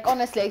 Like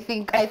honestly, I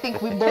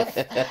think we both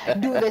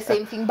do the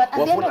same thing. But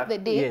at the end of the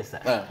day,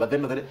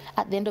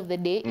 at the end of the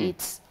day,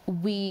 it's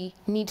we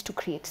need to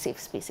create safe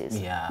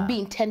spaces. Be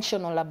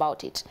intentional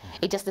about it.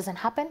 It just doesn't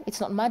happen. It's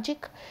not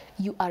magic.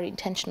 You are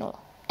intentional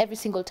every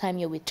single time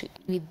you're with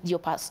your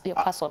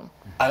person.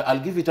 I'll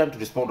give you time to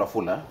respond,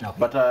 Afula.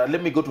 But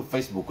let me go to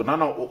Facebook.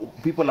 Now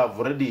people have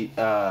already.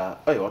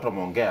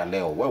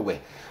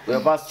 We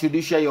have asked, should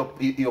you share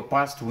your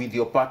past with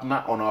your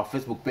partner on our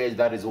Facebook page?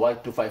 That is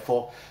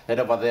Y254. Head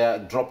over there,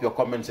 drop your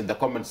comments in the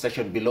comment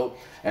section below.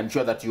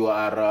 Ensure that you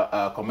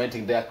are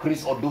commenting there.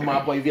 Chris Oduma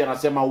hapo hivi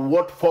anasema,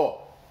 what for?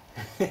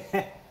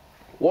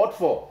 What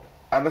for?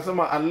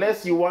 Anasema,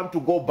 unless you want to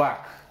go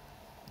back,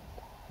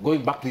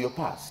 going back to your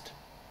past.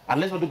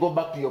 Unless you want to go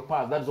back to your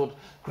past. That's what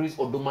Chris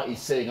Oduma is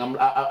saying.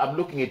 I'm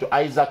looking into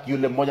Isaac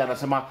yule mmoja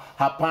anasema,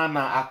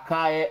 hapana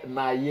akae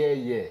na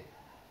yeye.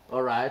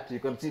 All right, you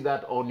can see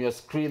that on your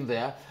screen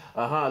there.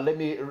 Let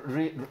me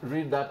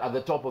read that at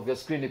the top of your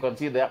screen. You can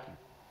see there.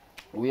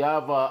 We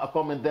have a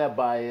comment there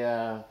by,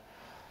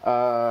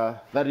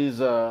 that is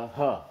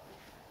her.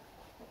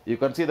 You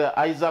can see the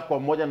Isaac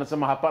Wamoja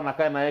anasema hapana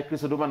kae na yeye.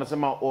 Chris Oduma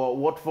anasema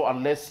what for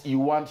unless you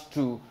want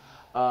to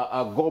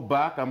go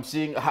back. I'm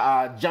seeing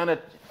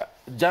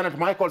Janet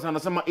Michaels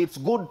anasema it's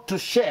good to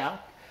share.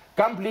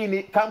 Come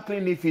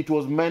clean if it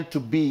was meant to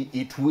be,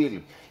 it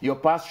will. Your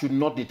past should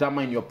not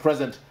determine your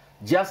present.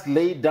 Just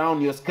lay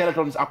down your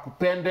skeletons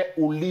akupende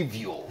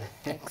ulivyo.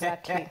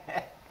 Exactly.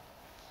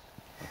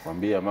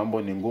 Kwambia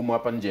mambo ni ngumu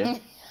hapa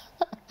nje.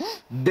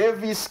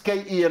 Davis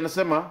KE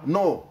anasema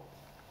no,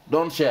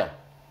 don't share.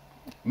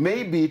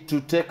 Maybe to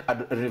take a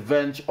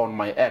revenge on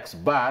my ex,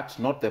 but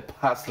not the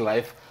past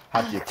life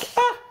hardships.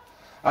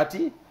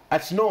 Ati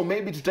no,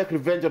 maybe to take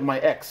revenge on my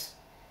ex,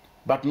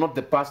 but not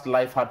the past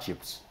life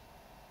hardships.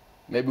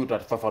 Maybe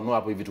utafafanua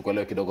hapo hivi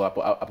tukuelewe kidogo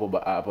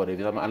hapo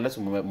Davis, unless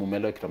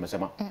mumeelewa kitu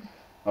amesema.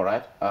 All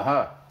right.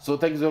 So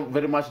thank you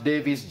very much,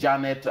 Davis,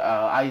 Janet,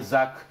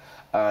 Isaac,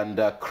 and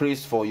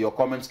Chris for your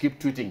comments. Keep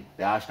tweeting.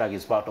 The hashtag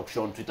is Power Talk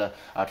Show on Twitter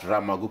at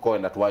Ramaguko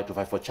and at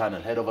Y254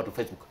 channel. Head over to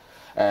Facebook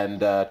and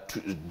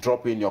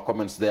drop in your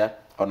comments there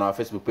on our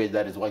Facebook page.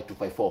 That is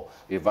Y254.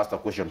 We've asked a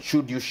question: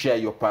 should you share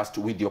your past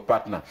with your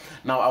partner?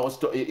 Now,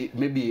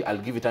 maybe I'll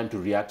give you time to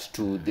react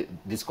to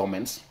these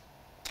comments.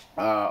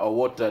 Or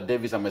what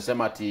Davis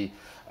amesema ati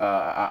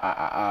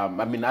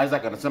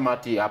Isaac anasema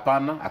ati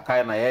hapana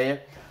akae na yeye.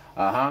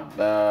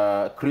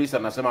 Chris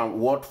anasema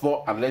what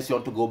for unless you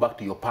want to go back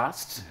to your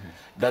past.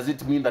 Does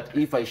it mean that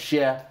if I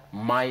share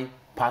my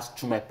past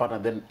to my partner,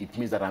 then it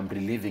means that I'm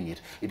reliving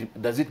it?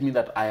 Does it mean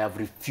that I have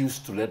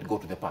refused to let go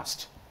to the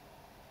past?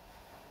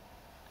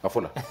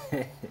 Afula.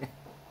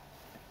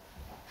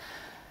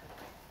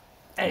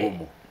 Hey.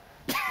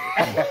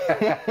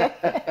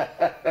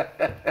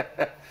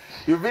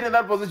 You've been in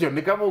that position.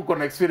 Ni kama uko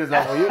na experience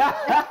hapo.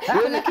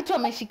 Kuna kitu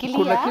ameshikilia.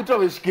 Kuna kitu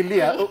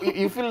ameshikilia.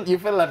 You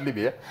feel that,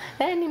 Libya?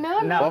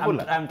 Nimeona. Now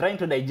I'm trying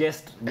to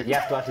digest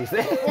just what he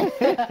said.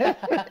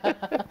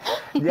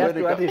 Just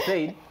what he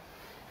said.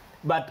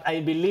 But I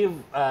believe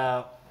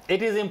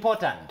it is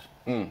important.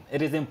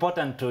 It is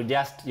important to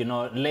just,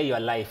 lay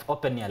your life,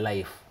 open your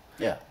life.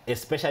 Yeah.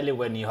 Especially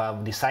when you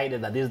have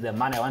decided that this is the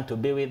man I want to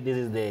be with, this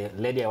is the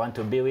lady I want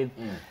to be with,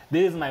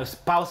 this is my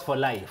spouse for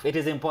life. It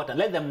is important.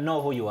 Let them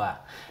know who you are.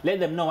 Let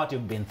them know what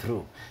you've been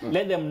through.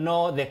 Let them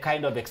know the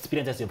kind of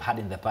experiences you've had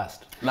in the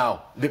past.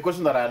 Now, the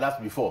question that I had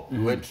asked before, we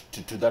went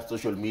to that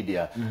social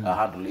media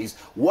handle is,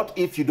 what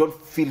if you don't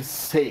feel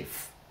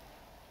safe?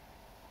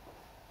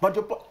 But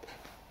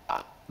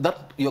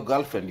your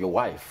girlfriend, your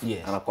wife,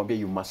 yes, anakwambia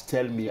you must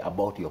tell me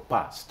about your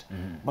past.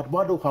 But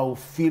bado how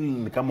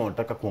feel kama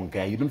unataka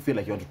kuongea, you don't feel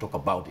like you want to talk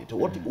about it.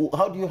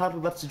 How do you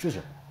handle that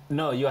situation?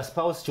 No, your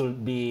spouse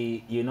should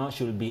be,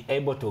 should be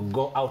able to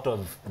go out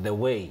of the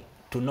way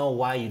to know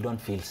why you don't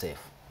feel safe.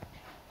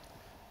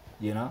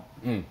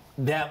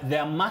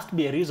 There must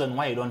be a reason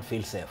why you don't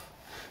feel safe.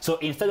 So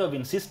instead of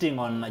insisting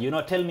on,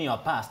 tell me your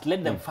past,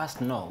 let them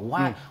first know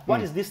why.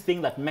 What is this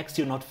thing that makes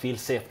you not feel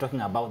safe talking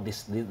about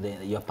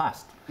your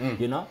past?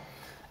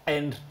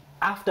 And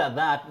after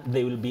that,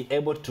 they will be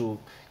able to,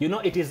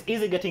 it is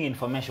easy getting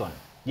information,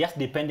 just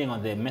depending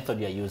on the method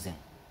you're using.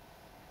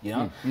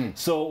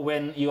 So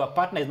when your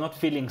partner is not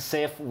feeling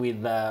safe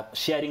with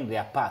sharing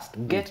their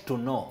past, get to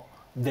know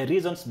the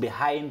reasons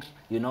behind,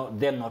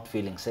 them not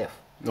feeling safe.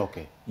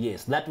 Okay.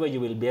 Yes, that way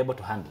you will be able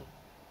to handle.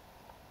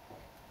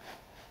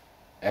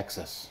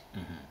 Excess.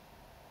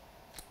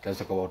 Let's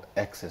talk about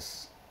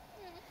excess.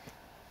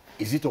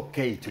 Is it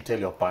okay to tell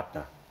your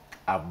partner,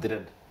 I've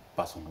dated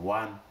person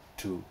 1,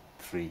 2,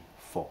 3,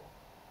 4?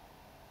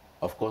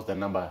 Of course, the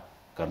number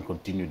can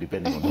continue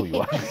depending on who you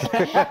are.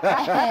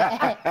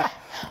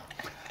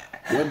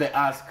 When they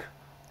ask,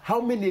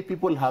 how many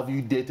people have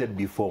you dated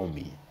before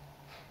me?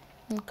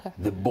 Okay.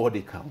 The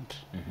body count.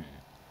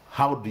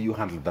 How do you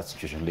handle that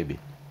situation, Libby?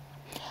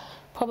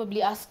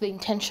 Probably ask the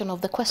intention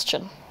of the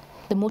question,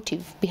 the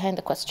motive behind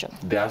the question.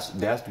 There has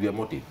to be a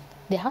motive.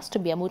 There has to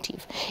be a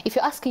motive. If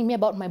you're asking me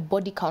about my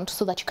body count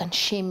so that you can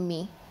shame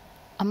me,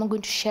 I'm not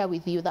going to share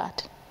with you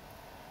that.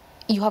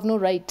 You have no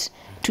right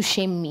to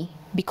shame me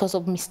because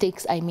of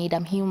mistakes I made.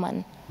 I'm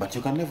human. But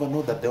you can never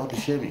know that they want to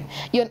shame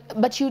you.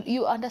 But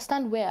you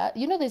understand where,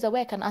 there's a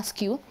way I can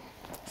ask you,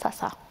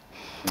 Sasa,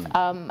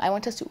 I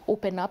want us to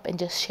open up and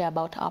just share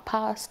about our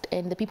past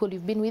and the people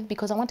you've been with,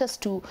 because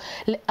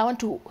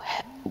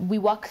we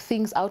work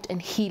things out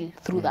and heal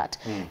through that.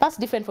 That's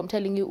different from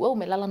telling you, wewe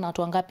umelala na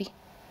watu wangapi?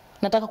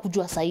 Nataka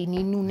kujua sahi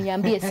nini,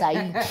 uniambie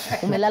sahi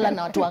umelala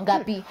na watu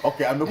wangapi.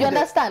 Okay, you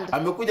understand?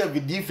 Amekuja be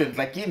different,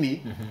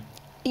 lakini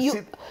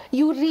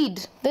you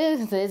read.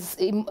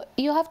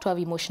 You have to have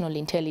emotional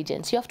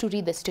intelligence. You have to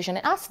read the situation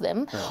and ask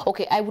them,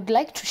 okay, I would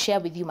like to share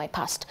with you my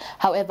past.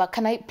 However,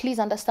 can I please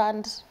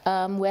understand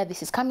where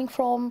this is coming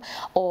from,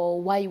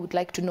 or why you would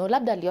like to know?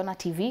 Labda aliona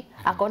TV,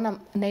 akaona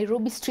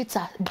Nairobi streets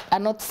are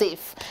not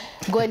safe.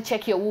 Go and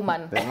check your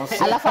woman.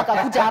 Alafu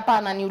akakuja hapa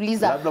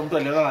ananiuliza. Labda mtu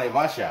aliona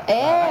Naivasha.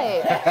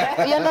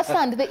 You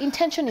understand? The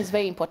intention is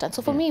very important.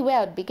 So for me, where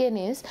I would begin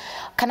is,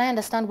 can I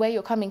understand where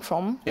you're coming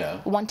from?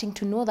 Wanting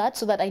to know that,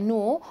 so that I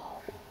know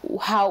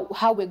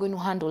how we're going to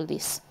handle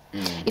this.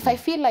 If I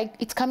feel like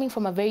it's coming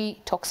from a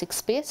very toxic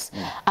space,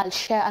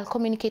 I'll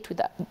communicate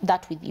with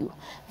that with you,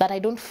 that I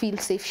don't feel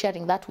safe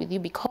sharing that with you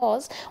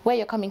because where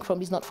you're coming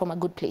from is not from a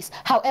good place.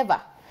 However,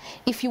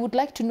 if you would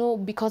like to know,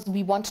 because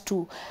we want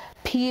to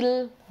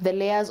peel the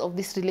layers of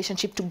this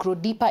relationship to grow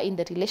deeper in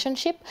the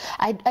relationship,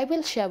 I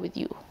will share with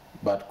you.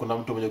 But kuna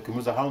mtu mwenye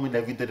ukimuuliza how many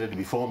have you dated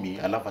before me,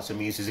 alafu aseme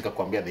hiyo sisi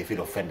kakwambia they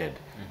feel offended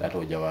that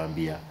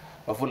hujawaambia.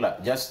 Wafula,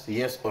 just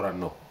yes or a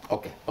no.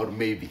 Okay, or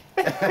maybe.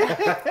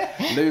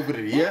 Let me put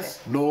it, yes,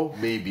 no,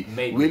 maybe.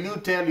 Will you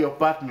tell your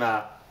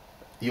partner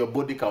your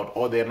body count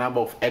or the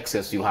number of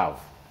exes you have?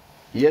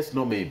 Yes,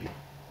 no, maybe.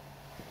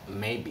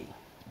 Maybe.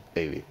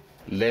 Maybe.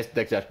 Let's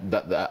take a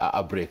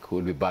break.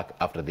 We'll be back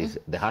after this.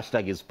 The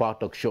hashtag is Power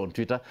Talk Show on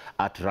Twitter,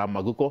 at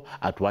Ramaguko,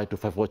 at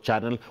Y254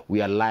 channel.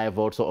 We are live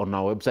also on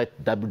our website,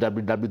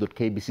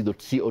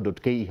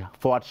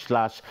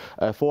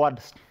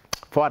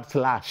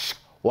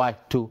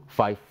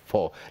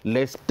 www.kbc.co.ke/Y254.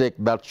 Let's take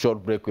that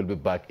short break. We'll be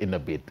back in a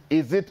bit.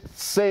 Is it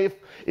safe?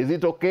 Is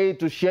it okay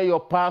to share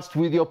your past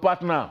with your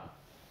partner?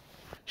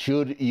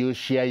 Should you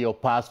share your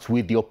past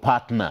with your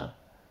partner?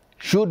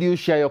 Should you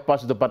share your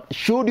past with the partner?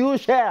 Should you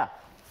share?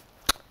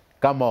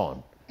 Come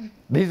on.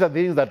 These are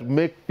things that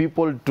make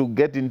people to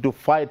get into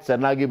fights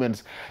and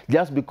arguments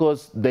just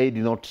because they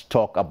did not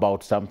talk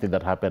about something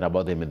that happened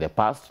about them in the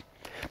past.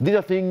 These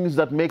are things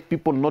that make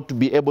people not to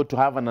be able to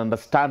have an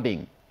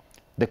understanding.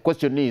 The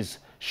question is,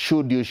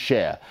 should you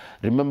share?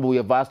 Remember, we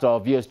have asked our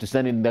viewers to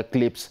send in their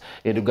clips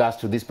in regards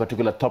to this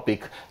particular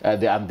topic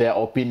and their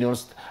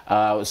opinions.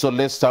 So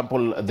let's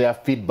sample their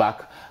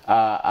feedback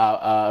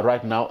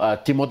right now.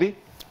 Timothy,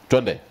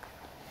 twende.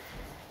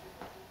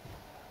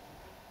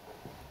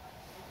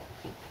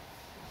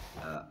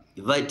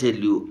 If I tell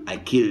you I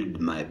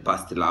killed my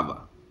past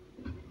lover,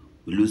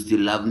 will you still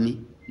love me?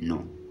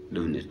 No,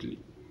 definitely.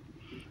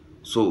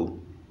 So,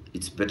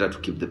 it's better to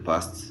keep the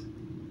past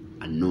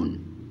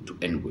unknown to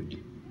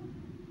anybody.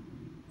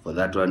 For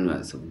that one, you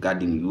are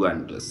safeguarding you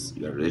and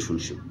your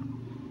relationship.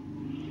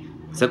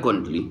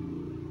 Secondly,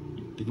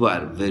 people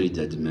are very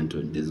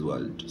judgmental in this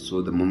world.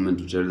 So the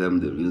moment you tell them,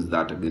 they use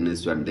that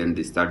against you and then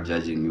they start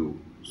judging you.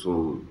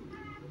 So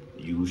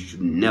you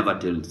should never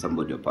tell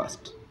somebody your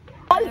past.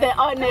 All the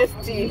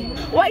honesty,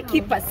 why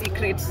keep a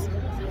secret?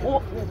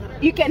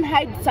 You can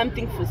hide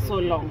something for so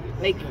long.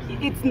 Like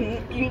you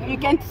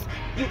can't.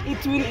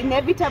 It will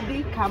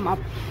inevitably come up.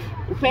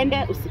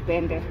 Upende,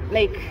 usipende.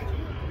 Like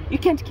you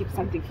can't keep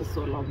something for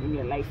so long in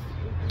your life.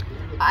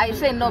 I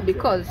say no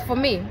because for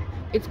me,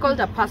 it's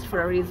called a past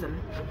for a reason.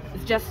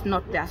 It's just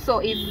not there. So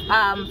if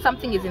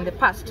something is in the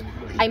past,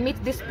 I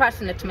meet this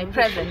person at my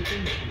present,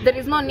 there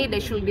is no need I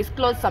should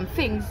disclose some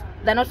things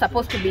they're not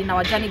supposed to be in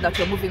our journey that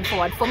we're moving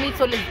forward. For me, it's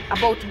always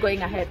about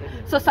going ahead.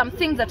 So some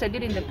things that I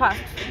did in the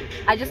past,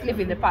 I just live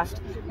in the past.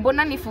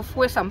 Mbona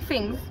nifufue some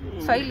things,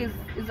 Swahili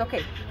is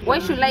okay. Why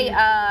should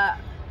I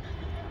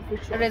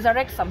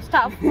resurrect some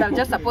stuff that are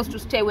just supposed to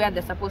stay where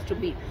they're supposed to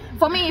be?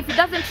 For me, if he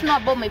doesn't know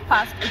about my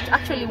past, it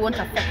actually won't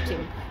affect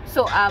him.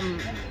 So I'm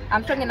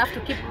strong enough to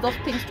keep those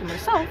things to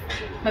myself.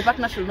 My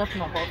partner should not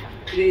know about them.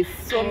 There's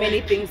so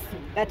many things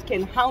that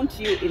can haunt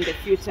you in the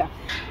future.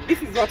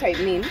 This is what I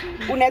mean.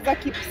 Unaweza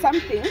keep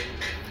something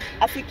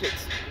a secret.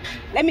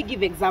 Let me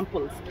give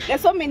examples.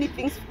 There's so many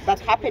things that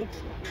happened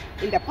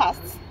in the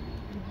past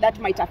that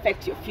might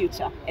affect your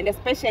future, and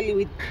especially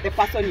with the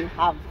person you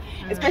have.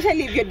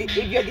 Especially if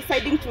you're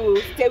deciding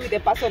to stay with the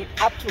person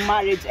up to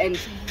marriage and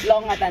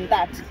longer than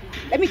that.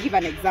 Let me give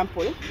an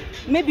example.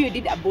 Maybe you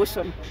did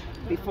abortion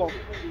before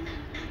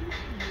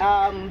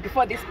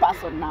this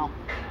person now,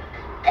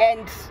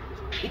 and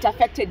it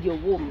affected your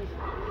womb,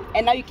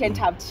 and now you can't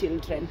have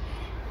children.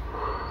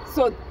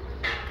 So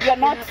you're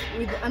not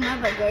with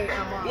another guy.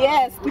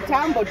 Yes,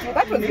 kitambo too.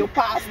 That was your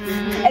past,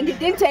 and you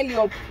didn't tell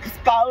your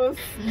spouse.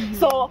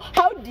 So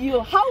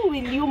how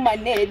will you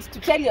manage to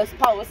tell your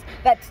spouse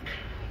that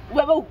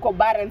wewe uko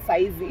barren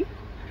saizi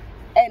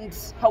and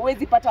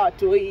hawezi pata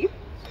watoi,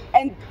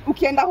 and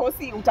ukienda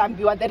hosi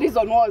utaambiwa the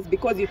reason was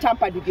because you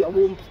tampered with your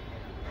womb?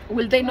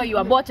 Will they know you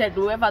aborted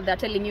whoever they're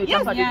telling you?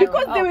 Yes,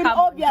 because they will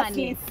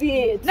obviously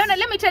see it. No,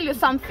 let me tell you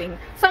something.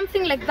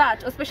 Something like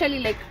that, especially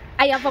like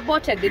I have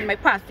aborted in my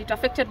past, it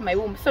affected my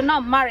womb. So now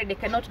I'm married, I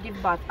cannot give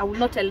birth. I will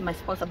not tell my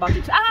spouse about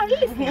it.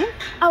 Listen,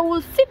 I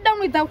will sit down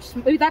with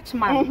that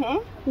man,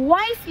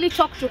 wisely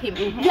talk to him.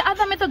 There are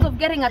other methods of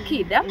getting a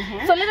kid.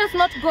 So let us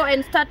not go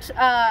and start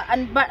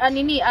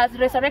as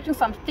resurrecting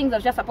some things that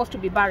are just supposed to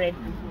be buried.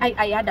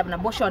 I had an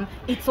abortion,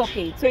 it's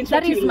okay. So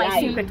that is my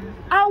secret.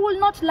 I will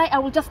not lie, I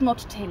will just not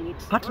tell it.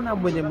 Partner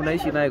mwenye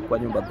mnaishi naye kwa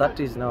nyumba, that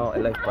is now a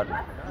life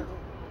partner.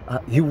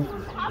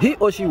 He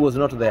or she was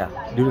not there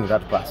during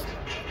that past.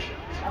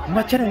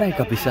 Machana naye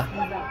kabisa.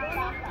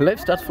 Life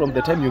starts from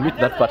the time you meet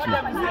that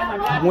partner.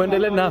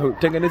 Muendele now,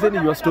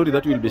 tengenezeni your story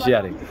that we will be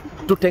sharing.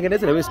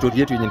 Tutengeneze na wewe story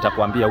yetu yenye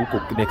nitakwambia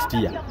huko next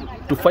year.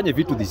 Tufanye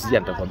vitu this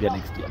year nitakwambia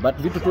next year. But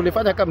vitu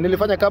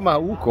nilifanya kama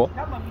huko,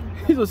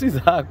 hizo si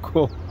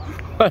zako.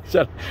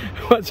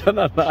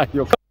 Wachana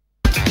nayo.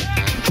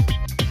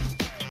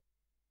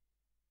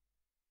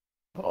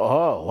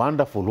 Oh,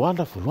 wonderful,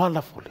 wonderful,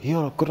 wonderful.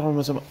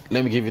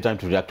 Let me give you time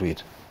to react to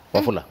it.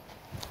 Wafula,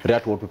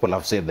 react to what people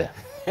have said there.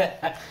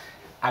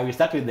 I will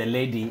start with the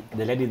lady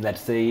that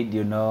said,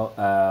 you know,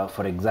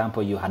 for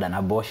example, you had an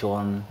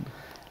abortion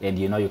and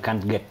you know you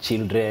can't get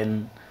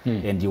children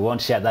and you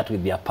won't share that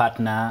with your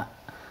partner.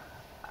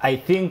 I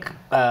think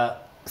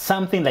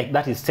something like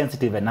that is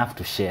sensitive enough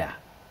to share.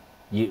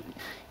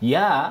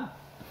 Yeah,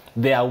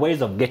 there are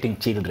ways of getting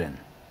children,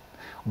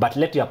 but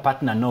let your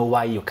partner know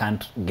why you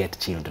can't get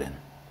children.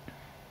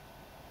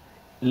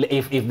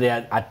 If they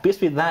are at peace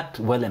with that,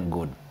 well and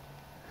good.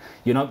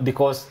 You know,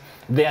 because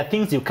there are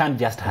things you can't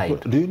just hide.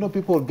 Do you know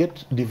people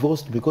get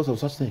divorced because of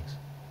such things?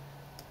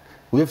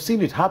 We have seen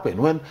it happen.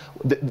 When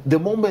the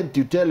moment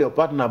you tell your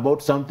partner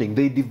about something,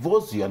 they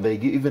divorce you and they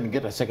even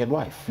get a second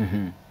wife.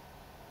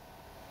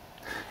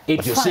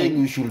 But you're saying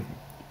we should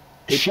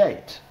share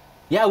it.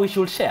 Yeah, we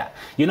should share.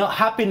 You know,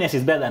 happiness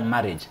is better than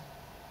marriage.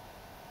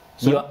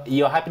 So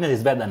your happiness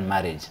is better than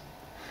marriage.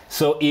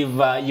 So if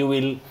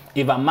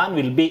if a man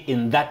will be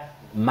in that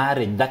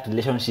marriage, that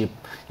relationship,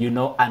 you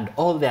know, and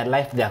all their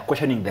life they are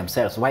questioning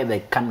themselves why they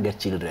can't get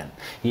children.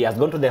 He has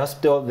gone to the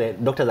hospital, the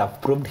doctors have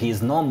proved he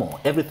is normal,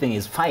 everything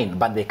is fine,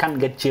 but they can't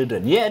get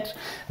children. Yet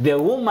the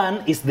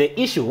woman is the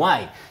issue.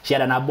 Why? She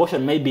had an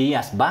abortion maybe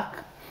years back,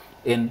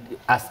 and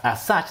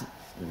as such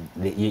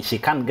she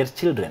can't get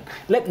children.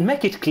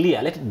 Make it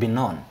clear, let it be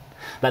known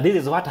that this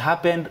is what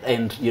happened,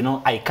 and you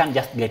know, I can't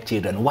just get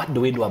children. What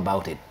do we do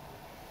about it?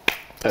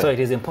 So it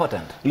is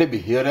important. Libby,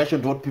 your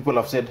reaction to what people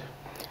have said?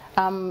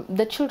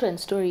 The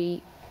children's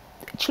story,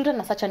 children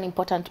are such an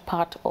important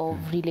part of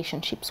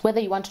relationships, whether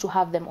you want to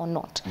have them or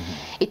not.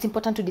 It's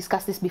important to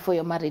discuss this before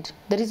you're married.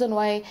 The reason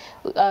why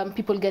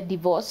people get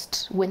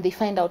divorced when they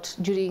find out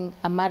during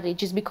a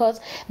marriage is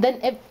because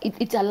then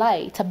it's a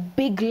lie. It's a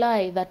big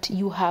lie that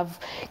you have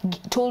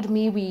told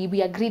me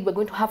we agreed we're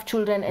going to have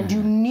children and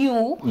you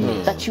knew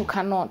that you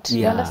cannot.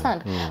 You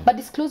understand? But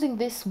disclosing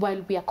this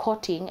while we are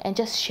courting and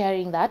just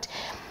sharing that,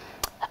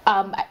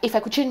 if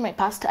I could change my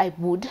past, I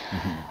would.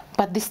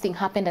 But this thing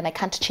happened and I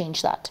can't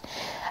change that.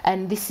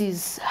 And this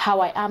is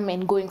how I am,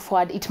 and going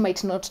forward, it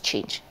might not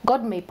change.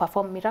 God may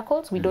perform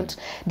miracles. We don't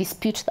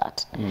dispute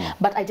that.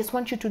 But I just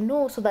want you to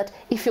know so that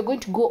if you're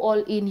going to go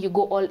all in, you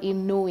go all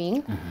in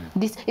knowing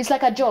this. It's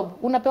like a job.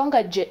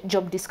 Unapeonga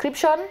job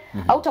description.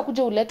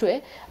 Hautakuja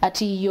uletwe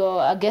ati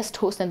you're a guest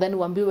host and then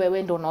uambiwe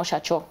wewe ndo unaosha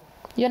choo.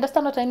 You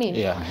understand what I mean?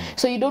 Yeah.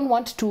 So you don't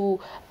want to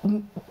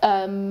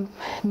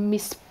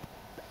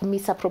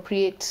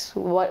misappropriate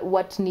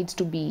what needs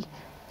to be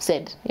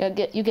said. You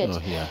get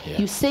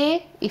You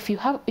say if you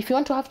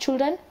want to have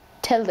children,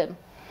 tell them,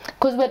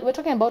 because we're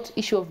talking about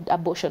issue of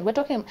abortion. We're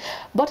talking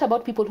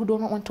about people who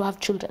don't want to have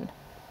children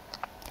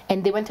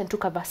and they went and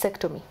took a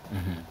vasectomy.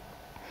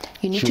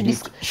 You need to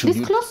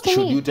disclose to me.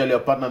 Should you tell your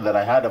partner that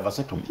I had a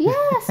vasectomy?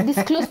 Yes,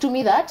 disclose to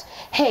me that,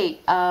 hey,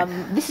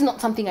 this is not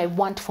something I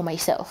want for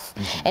myself,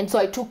 and so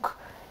I took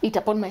it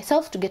upon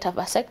myself to get a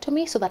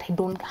vasectomy so that I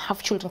don't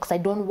have children because I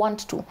don't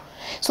want to.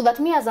 So that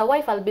me as a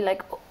wife, I'll be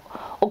like,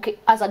 okay,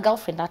 as a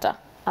girlfriend,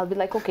 I'll be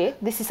like, okay,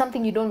 this is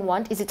something you don't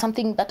want. Is it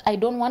something that I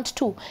don't want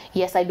to?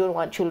 Yes, I don't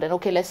want children.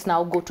 Okay, let's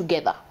now go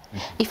together.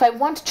 If I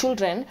want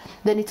children,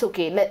 then it's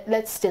okay.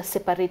 Let's just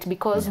separate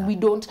because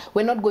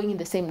we're not going in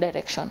the same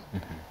direction.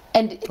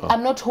 And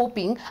I'm not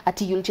hoping that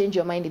you'll change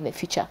your mind in the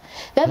future.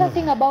 The other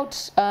thing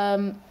about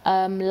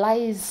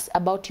lies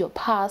about your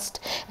past,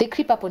 they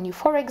creep up on you.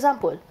 For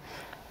example,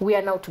 we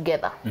are now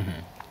together.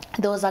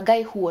 There was a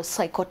guy who was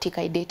psychotic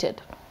I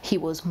dated. He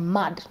was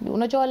mad.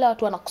 Unajua wale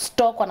watu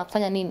wanastalk,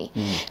 wanafanya nini?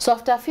 So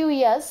after a few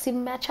years,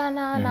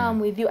 simeachana na I'm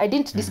with you. I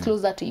didn't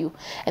disclose that to you.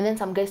 And then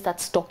some guy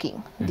starts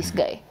stalking this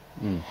guy.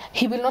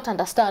 He will not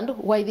understand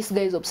why this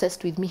guy is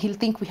obsessed with me. He'll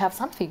think we have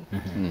something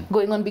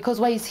going on,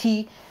 because why is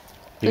he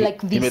like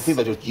this? He may think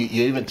that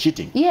you're even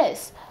cheating.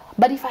 Yes.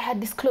 But if I had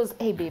disclosed,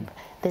 hey babe,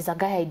 there's a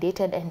guy I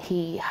dated and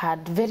he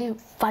had very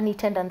funny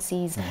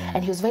tendencies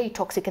and he was very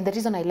toxic, and the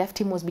reason I left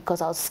him was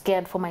because I was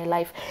scared for my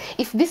life.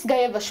 If this guy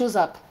ever shows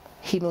up,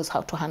 he knows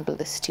how to handle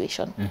the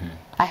situation.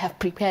 I have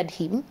prepared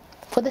him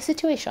for the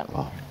situation.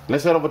 Wow.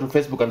 Let's head over to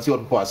Facebook and see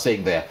what people are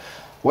saying there.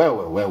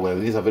 Well,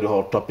 this is a very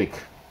hot topic.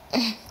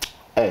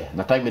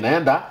 na time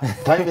inaenda.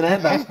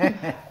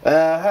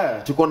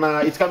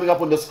 It's coming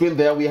up on the screen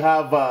there. We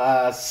have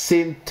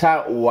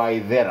Sinta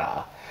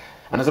Waithera.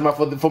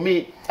 Anasema, for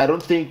me, I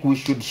don't think we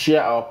should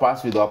share our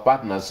past with our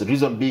partners.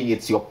 Reason being,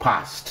 it's your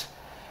past.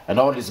 And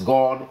all is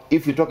gone.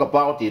 If you talk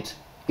about it,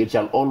 it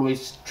shall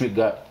always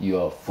trigger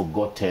your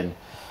forgotten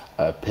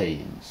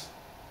pains.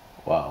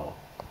 Wow.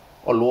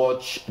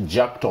 Olwatch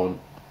Jackton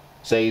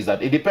says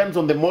that it depends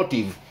on the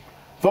motive.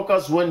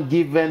 Focus when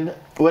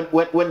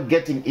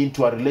getting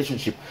into a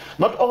relationship.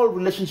 Not all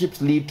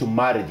relationships lead to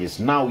marriages.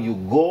 Now you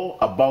go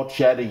about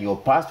sharing your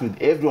past with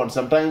everyone.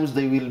 Sometimes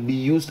they will be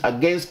used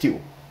against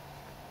you.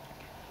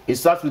 It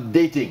starts with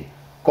dating,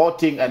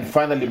 courting, and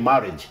finally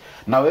marriage.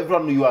 Now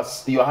everyone you are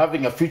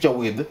having a future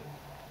with,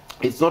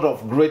 it's not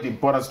of great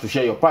importance to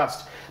share your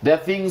past. There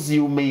are things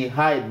you may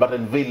hide but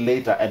unveil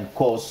later and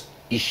cause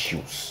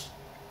issues.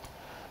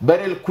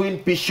 Beryl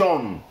Queen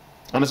Pichon.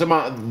 And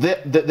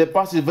the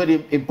past is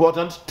very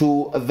important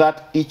to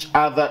that each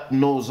other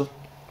knows,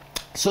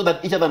 so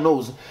that each other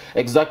knows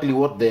exactly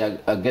what they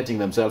are getting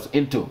themselves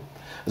into.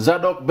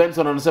 Zadok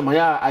Benson anasema,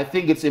 yeah, I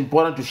think it's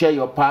important to share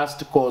your past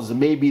because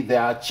maybe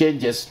there are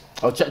changes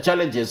or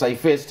challenges I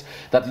faced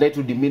that led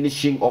to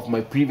diminishing of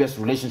my previous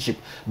relationship.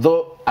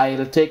 Though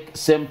I'll take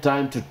some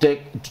time to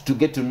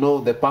get to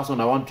know the person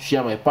I want to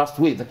share my past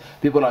with.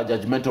 People are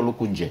judgmental,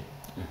 Lukunje.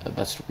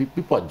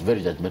 People are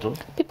very judgmental.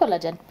 People are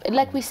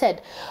like we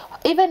said,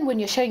 even when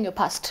you're sharing your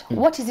past,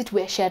 what is it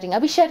we're sharing? Are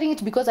we sharing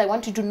it because I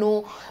want you to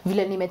know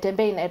vile nimetembe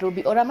in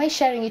Nairobi, or am I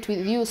sharing it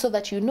with you so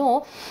that you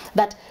know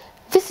that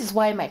this is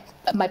why my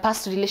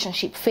past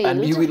relationship failed?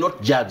 And you will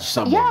not judge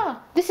someone. Yeah,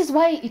 this is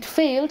why it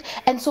failed,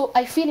 and so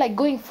I feel like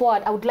going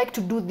forward, I would like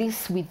to do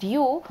this with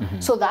you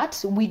so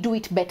that we do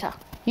it better.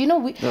 You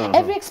know,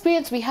 every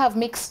experience we have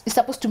is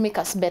supposed to make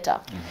us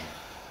better.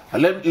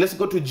 Let's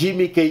go to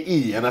Jimmy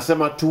K.E. and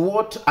Asema, to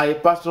what I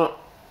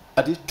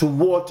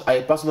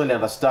personally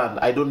understand,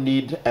 I don't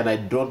need and I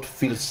don't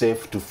feel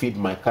safe to feed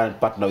my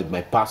current partner with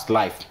my past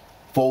life.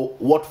 For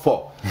what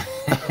for?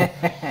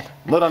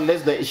 Not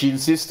unless she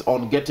insists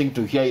on getting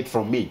to hear it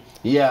from me.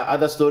 Yeah,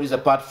 other stories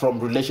apart from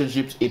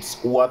relationships, it's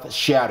worth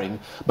sharing.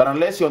 But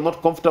unless you're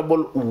not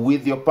comfortable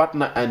with your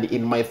partner, and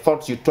in my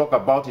thoughts you talk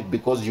about it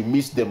because you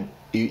miss them,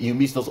 you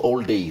miss those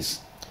old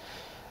days.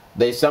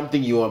 There is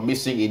something you are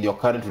missing in your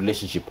current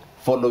relationship.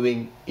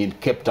 Following in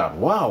Cape Town.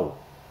 Wow.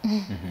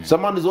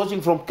 Someone is watching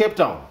from Cape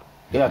Town.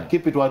 Yeah,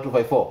 keep it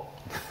Y254.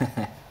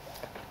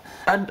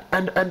 And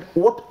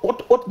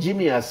what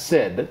Jimmy has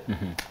said,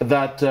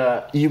 that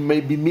you may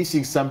be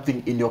missing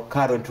something in your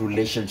current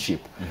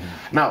relationship.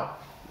 Now,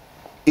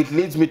 it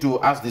leads me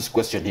to ask this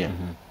question here.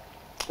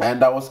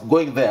 And I was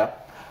going there.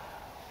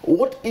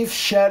 What if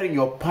sharing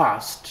your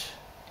past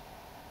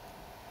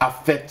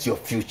affects your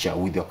future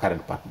with your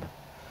current partner?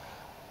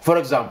 For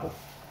example,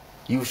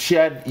 you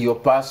shared your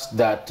past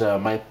that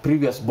my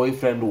previous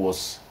boyfriend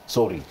was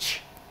so rich.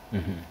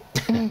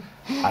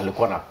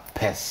 Alikuwa na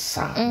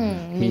pesa.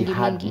 He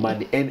had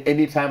money. And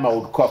anytime I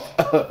would cough,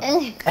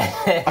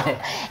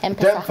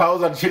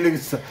 10,000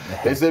 shillings.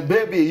 They say,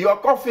 baby, you are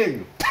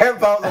coughing.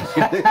 10,000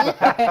 shillings.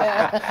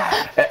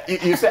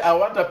 You say, I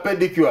want a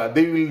pedicure.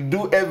 They will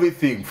do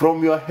everything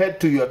from your head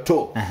to your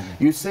toe.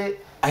 You say,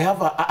 I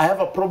have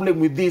a problem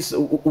with this,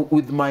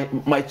 with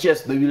my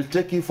chest. They will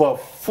take you for a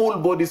full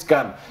body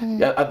scan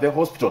at the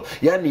hospital.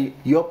 Yani,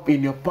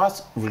 in your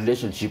past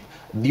relationship,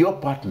 your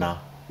partner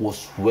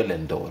was well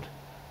endowed.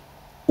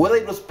 Whether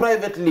it was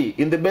privately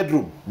in the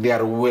bedroom, they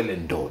are well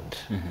endowed.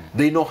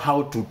 They know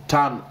how to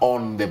turn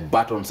on the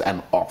buttons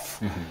and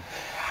off.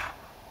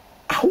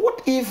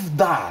 What if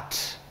that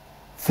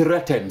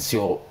threatens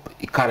your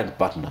current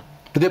partner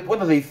to the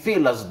point that they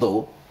feel as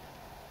though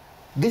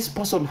this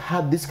person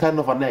had this kind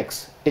of an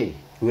ex? Hey,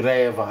 will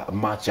I ever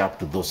match up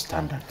to those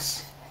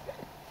standards?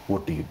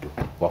 What do you do,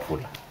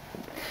 Wafula?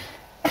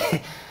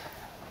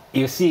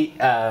 You see,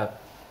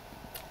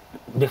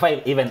 before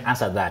I even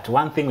answer that,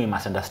 one thing we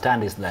must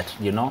understand is that,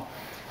 you know,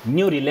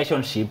 new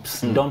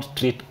relationships don't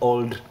treat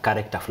old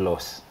character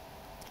flaws.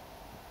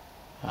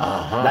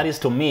 That is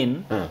to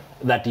mean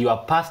that your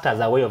past has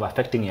a way of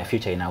affecting your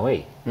future in a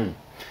way.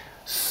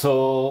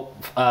 So,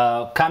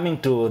 coming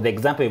to the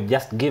example you've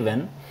just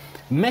given,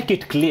 make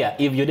it clear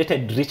if you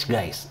dated rich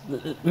guys.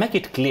 Make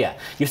it clear.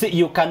 You see,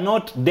 you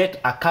cannot date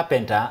a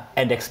carpenter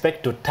and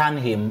expect to turn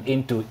him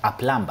into a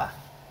plumber.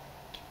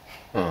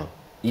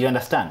 You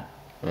understand?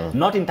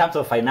 Not in terms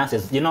of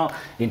finances. You know,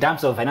 in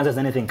terms of finances,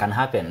 anything can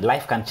happen.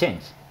 Life can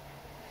change.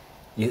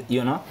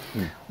 You know?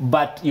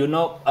 But, you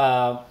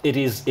know, it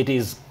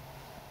is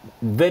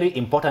very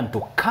important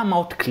to come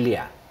out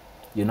clear.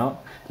 You know?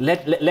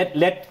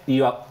 Let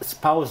your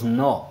spouse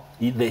know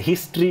the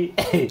history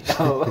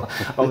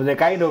of the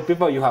kind of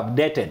people you have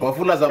dated.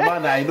 Wafula, as a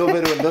man, I know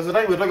very well. There's a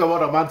time we talk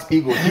about a man's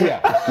ego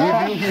here.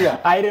 With you here.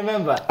 I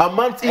remember. A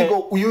man's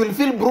ego, you will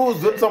feel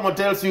bruised when someone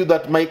tells you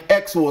that my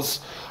ex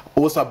was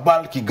a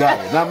bulky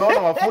guy. Now,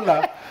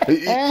 Wafula,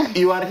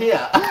 you are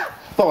here.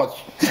 Thoughts.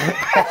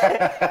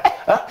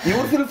 You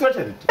will feel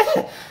threatened.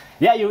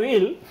 Yeah, you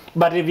will.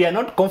 But if you are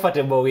not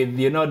comfortable with,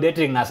 you know,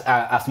 dating as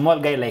a small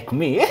guy like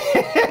me,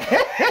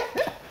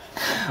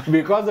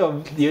 because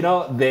of, you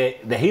know,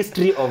 the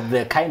history of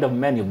the kind of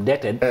men you've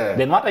dated,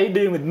 then what are you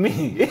doing with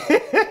me?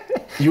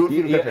 You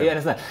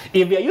understand?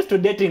 If you're used to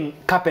dating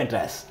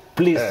carpenters,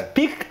 please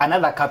pick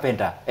another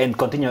carpenter and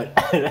continue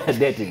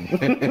dating.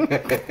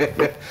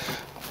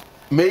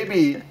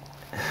 Maybe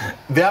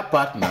their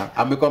partner,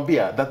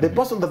 amekwambia, that the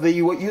person that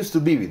they were used to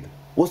be with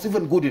was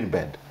even good in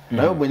bed.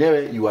 Na wewe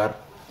mwenyewe you are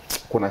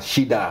kuna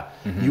shida,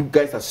 you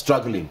guys are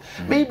struggling.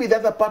 Maybe the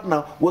other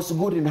partner was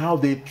good in how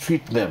they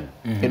treat them.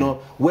 You know,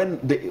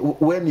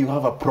 when you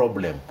have a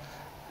problem,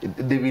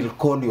 they will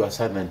call you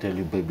aside and tell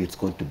you, baby, it's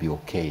going to be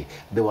okay.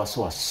 They were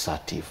so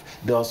assertive.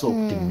 They were so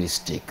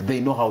optimistic. They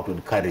know how to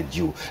encourage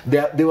you.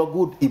 They were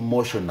good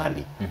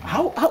emotionally.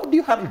 How do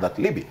you handle that,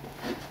 Libby?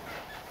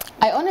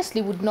 I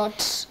honestly would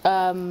not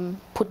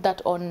put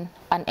that on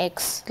an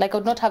ex. Like, I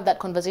would not have that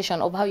conversation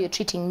of how you're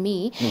treating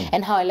me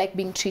and how I like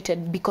being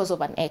treated because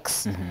of an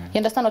ex. You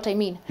understand what I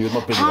mean?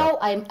 How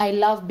I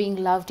love being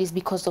loved is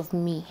because of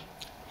me.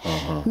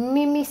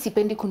 Mimi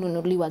sipendi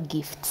kununuliwa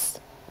gifts.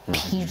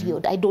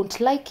 Period. I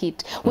don't like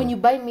it. When you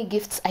buy me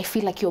gifts, I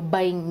feel like you're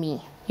buying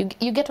me.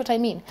 You get what I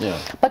mean? Yeah.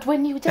 But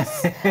when you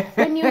just,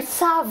 when you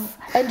serve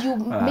and you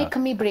make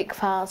me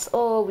breakfast,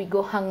 oh, we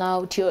go hang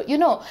out, you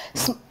know,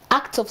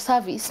 acts of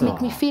service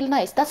make me feel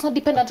nice. That's not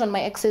dependent on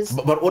my exes.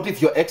 But what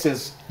if your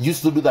exes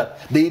used to do that?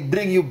 They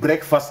bring you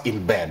breakfast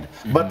in bed,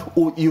 but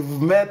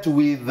you've met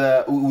with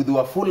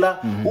Wafula,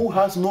 who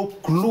has no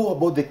clue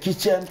about the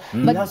kitchen.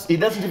 He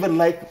doesn't even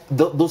like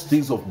those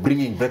things of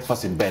bringing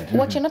breakfast in bed.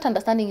 What you're not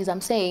understanding is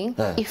I'm saying,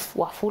 if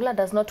Wafula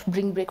does not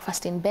bring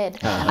breakfast in bed,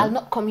 I'll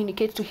not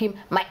communicate to him,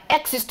 my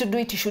ex is to do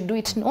it, you should do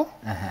it. No.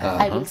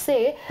 I will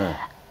say,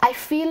 I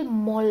feel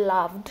more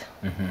loved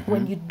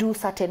when you do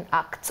certain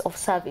acts of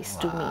service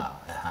to me.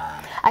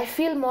 I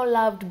feel more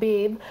loved,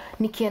 babe,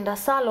 nikienda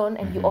salon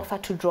and you offer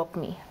to drop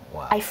me.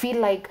 I feel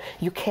like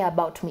you care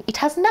about me. It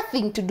has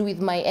nothing to do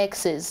with my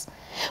exes.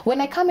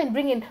 When I come and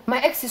bring in,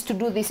 my ex is to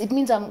do this, it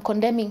means I'm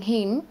condemning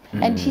him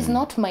and he's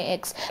not my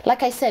ex.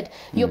 Like I said,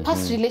 your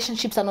past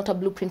relationships are not a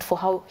blueprint for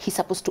how he's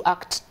supposed to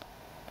act.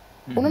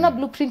 Unaona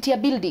blueprint ya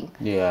building.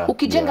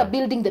 Ukijenga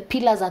building, the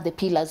pillars are the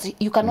pillars.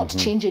 You cannot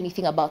change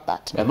anything about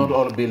that. And not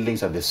all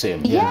buildings are the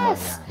same.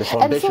 Yes. The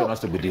foundation has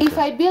to be different. If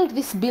I build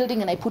this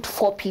building and I put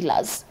 4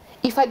 pillars,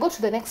 if I go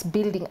to the next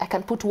building, I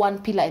can put 1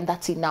 pillar and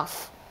that's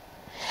enough.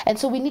 And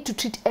so we need to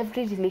treat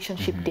every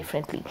relationship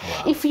differently.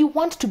 If you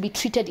want to be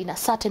treated in a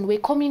certain way,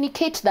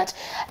 communicate that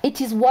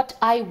it is what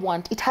I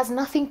want. It has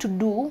nothing to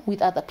do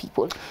with other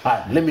people.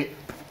 Let me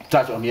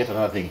touch on yet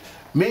another thing.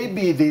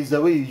 Maybe there's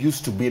a way you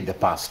used to be in the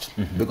past.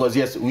 Because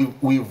yes,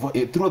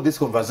 we've through this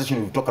conversation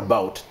we've talked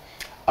about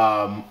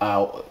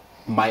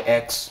my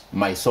ex,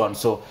 my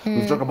so-and-so.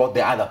 We've talked about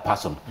the other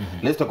person.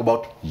 Let's talk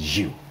about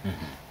you.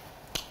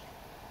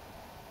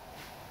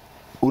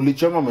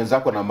 Ulichoma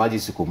mwenzako na maji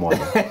siku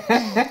moja.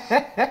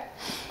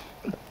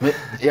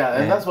 Yeah,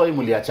 and that's why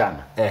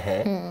muliachana.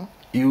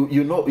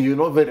 You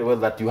know very well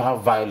that you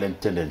have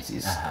violent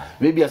tendencies.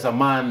 Maybe as a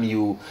man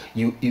you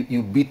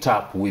beat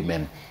up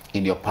women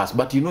in your past,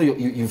 but you know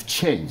you've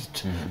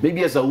changed.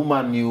 Maybe as a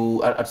woman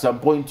you at some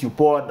point you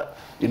poured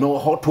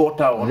hot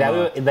water on.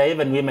 There are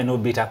even women who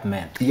beat up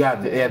men.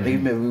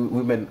 The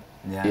women.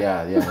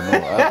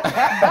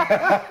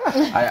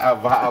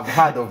 I've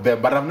heard of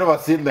them, but I've never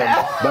seen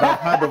them. But I've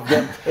heard of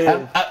them.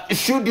 And,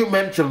 should you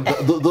mention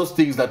those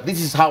things that this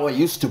is how I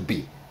used to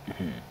be?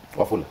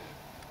 Wafula.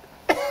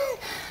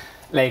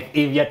 Like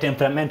if you're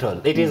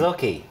temperamental, it is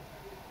okay.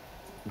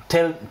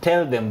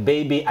 Tell them,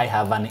 baby, I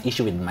have an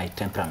issue with my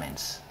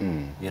temperaments.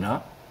 You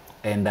know,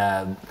 and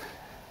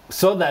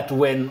so that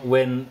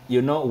when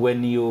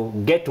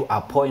you get to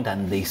a point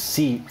and they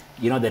see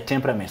the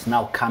temperaments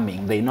now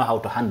coming, they know how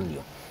to handle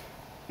you.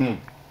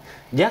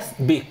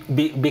 Just be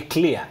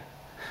clear.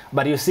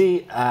 But you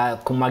see,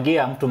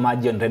 kumagia mtu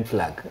maji on red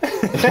flag.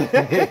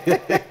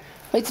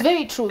 It's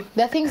very true.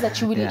 There are things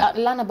that you will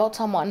learn about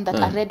someone that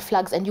are red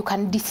flags, and you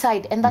can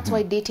decide. And that's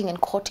why dating and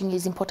courting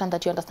is important,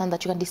 that you understand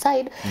that you can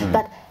decide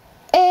that,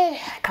 I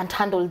can't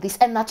handle this,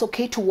 and that's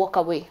okay to walk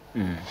away.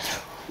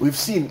 We've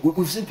seen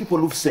people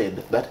who've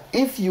said that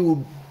if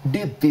you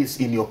did this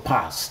in your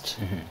past,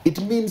 it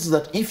means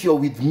that if you're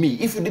with me,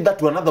 if you did that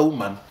to another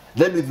woman,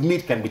 then with me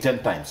it can be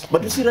 10 times.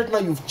 But you see, right now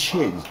you've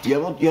changed.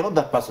 You're not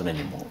that person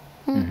anymore.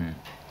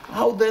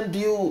 How then do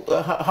you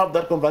have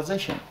that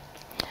conversation?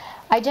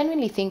 I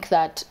genuinely think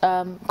that,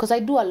 because I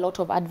do a lot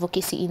of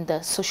advocacy in the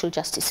social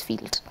justice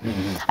field,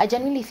 I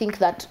genuinely think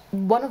that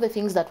one of the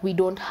things that we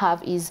don't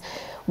have is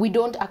we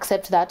don't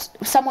accept that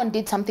someone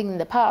did something in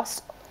the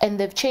past and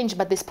they've changed,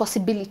 but there's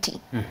possibility.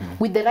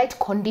 With the right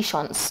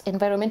conditions,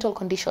 environmental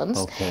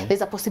conditions,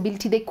 there's a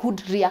possibility they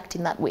could react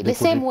in that way. The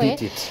same way,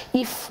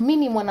 if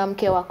mimi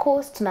mwanamke wa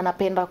coast na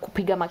napenda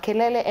kupiga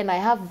makelele and I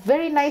have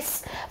very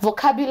nice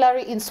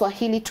vocabulary in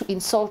Swahili to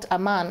insult a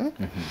man,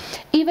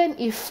 even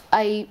if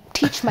I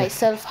teach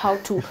myself how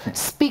to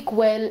speak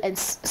well and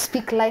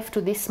speak life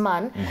to this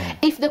man,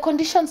 if the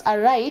conditions are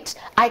right,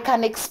 I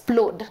can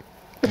explode.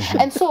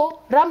 And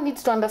so Ram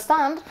needs to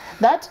understand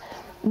that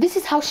this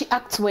is how she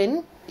acts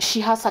when she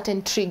has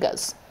certain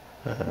triggers.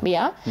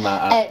 Yeah.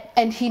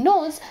 And he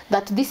knows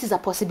that this is a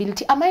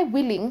possibility. Am I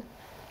willing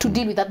to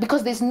deal with that?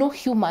 Because there's no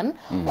human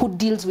who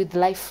deals with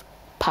life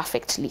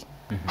perfectly.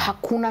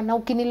 Hakuna, na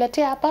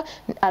ukiniletea hapa,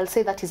 I'll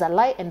say that is a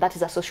lie, and that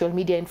is a social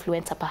media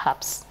influencer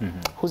perhaps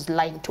who's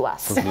lying to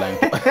us.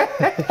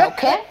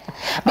 Okay?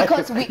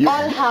 Because we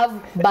all have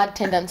bad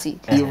tendency.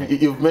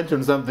 You've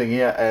mentioned something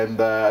here, and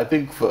I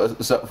think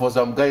for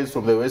some guys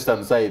from the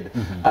western side,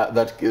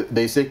 that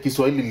they say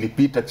Kiswahili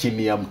lipita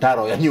chini ya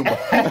mtaro ya nyumba.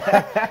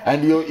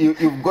 And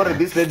you've got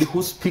this lady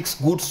who speaks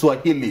good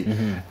Swahili,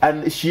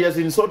 and she has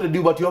insulted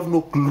you, but you have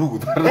no clue.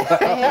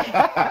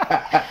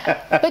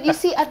 But you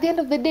see, at the end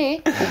of the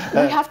day,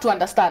 we have to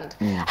understand.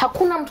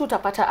 Hakuna mtu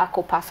utapata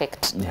ako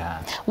perfect.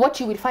 What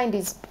you will find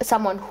is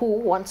someone who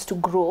wants to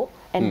grow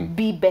and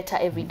be better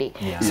every day.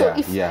 So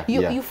if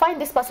you find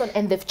this person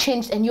and they've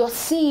changed, and you're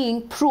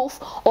seeing proof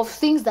of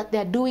things that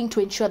they're doing to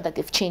ensure that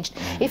they've changed.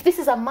 If this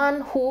is a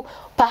man who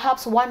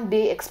perhaps one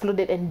day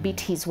exploded and beat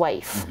his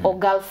wife or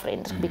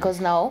girlfriend, because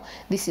now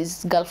this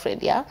is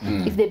girlfriend,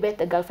 if they beat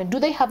the girlfriend, do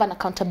they have an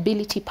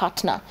accountability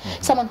partner?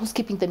 Someone who's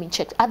keeping them in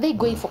check? Are they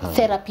going for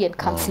therapy and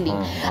counseling?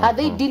 Are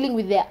they dealing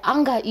with their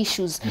anger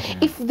issues?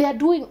 If they're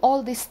doing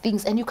all these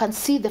things and you can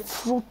see the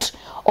fruit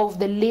of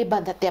the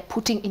labor that they're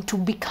putting into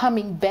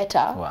becoming better,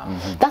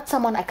 that's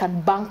someone I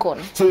can bank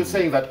on. So you're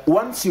saying that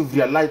once you've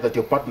realized that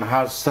your partner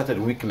has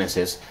certain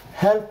weaknesses,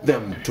 help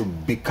them to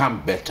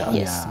become better.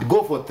 Yes.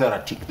 Go for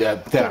therapy.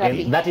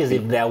 That is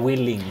if they're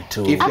willing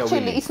to.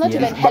 Actually, it's not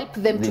even help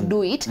them to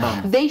do it.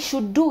 They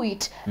should do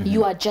it.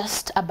 You are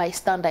just a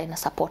bystander and a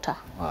supporter.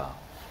 Wow.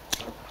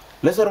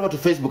 Let's go over to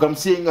Facebook. I'm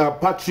seeing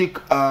Patrick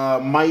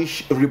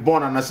Maish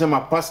Reborn anasema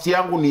pasti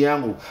yangu ni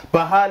yangu.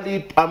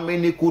 Pahali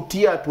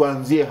amenikutia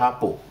tuanzie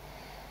hapo.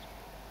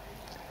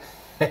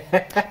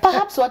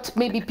 Perhaps what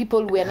maybe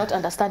people were not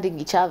understanding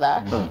each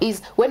other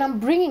is when I'm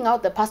bringing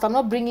out the past, I'm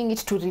not bringing it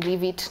to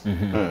relieve it.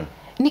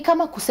 Ni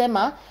kama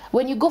kusema,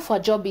 when you go for a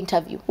job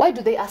interview, why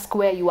do they ask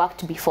where you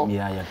worked before?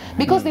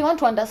 Because they want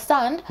to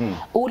understand,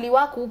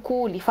 uliwaku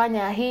huku,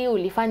 ulifanya hii,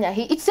 ulifanya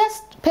hii. It's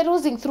just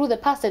perusing through the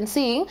past and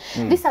seeing,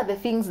 these are the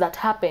things that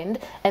happened,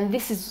 and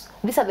these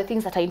are the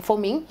things that are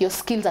informing your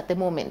skills at the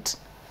moment.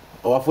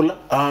 Wafula,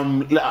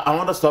 I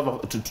want us to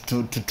have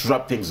to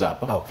wrap things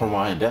up from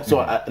our end. So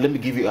let me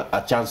give you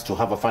a chance to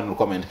have a final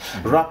comment.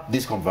 Wrap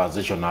this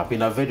conversation up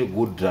in a very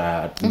good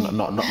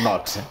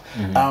note.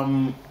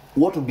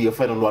 What would be a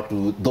final word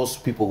to those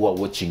people who are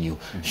watching you?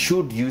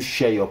 Should you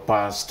share your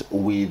past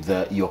with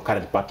your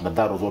current partner?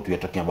 That was what we are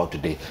talking about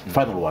today.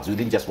 Final words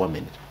within just 1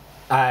 minute.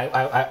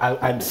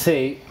 I'd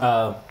say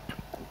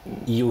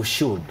you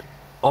should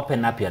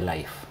open up your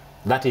life.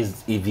 That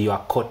is, if you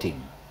are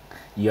courting.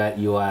 You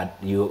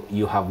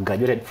have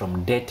graduated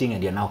from dating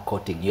and you're now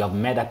courting. You have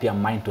made up your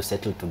mind to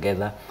settle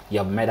together. You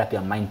have made up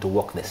your mind to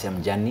walk the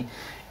same journey.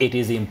 It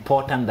is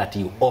important that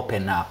you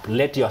open up.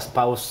 Let your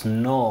spouse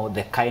know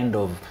the kind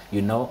of,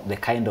 the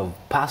kind of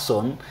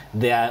person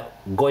they are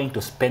going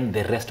to spend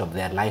the rest of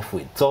their life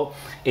with. So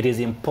it is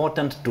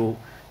important to,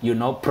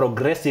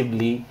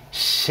 progressively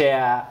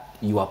share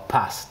your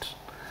past,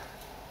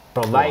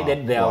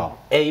 provided they are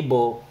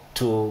able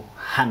to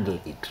handle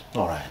it.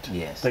 All right.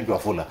 Yes. Thank you,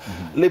 Afula.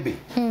 Libby,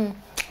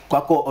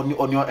 Kwako,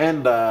 on your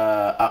end,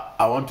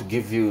 I want to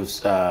give you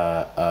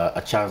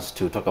a chance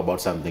to talk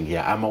about something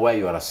here. I'm aware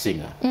you are a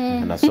singer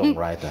and a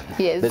songwriter.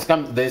 Yes.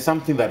 There's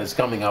something that is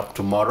coming up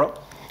tomorrow.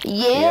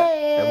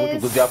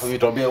 Yes.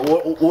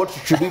 What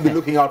should we be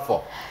looking out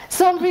for?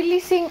 So I'm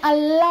releasing a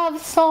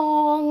love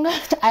song.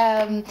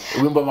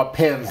 Wimbo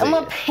Mapenzi.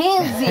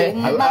 Mapenzi.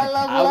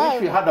 I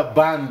wish we had a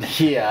band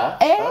here.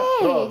 Hey.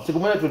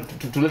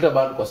 Tuleta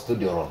band kwa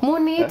studio.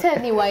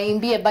 Munite ni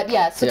waimbie, but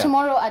so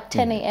tomorrow at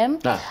 10 a.m.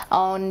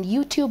 on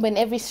YouTube and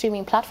every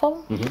streaming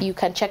platform, you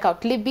can check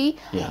out Libby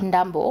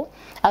Ndambo.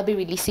 I'll be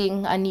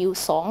releasing a new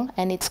song,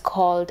 and it's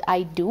called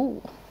I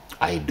Do.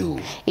 I Do.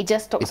 It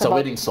just talks about... It's a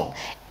wedding song.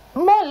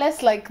 More or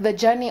less like the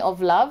journey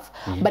of love,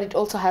 but it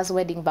also has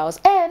wedding vows.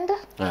 And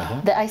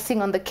the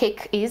icing on the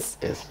cake is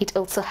it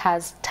also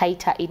has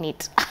taita in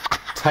it.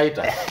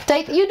 Taita?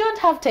 You don't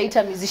have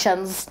taita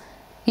musicians.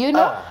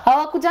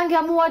 Hawakujangi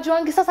amua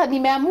juangi. Sasa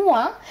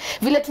nimeamua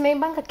vile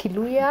tunaimbanga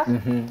Kiluya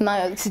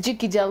na sijui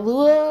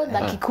Kijaluo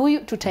na Kikuyu,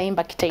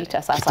 tutaimba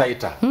Kitaita sasa.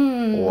 Kitaita.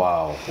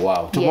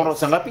 Wow. Tomorrow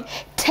sangapi?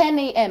 10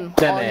 a.m.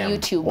 on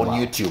YouTube. On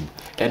YouTube.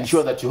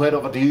 Ensure that you head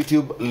over to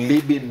YouTube,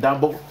 Libby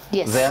Ndambo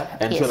there.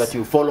 Ensure that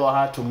you follow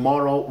her.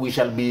 Tomorrow we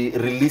shall be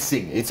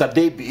releasing. It's a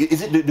debut.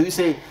 Is it? Do you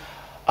say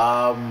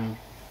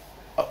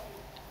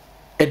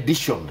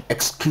edition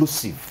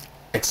exclusively?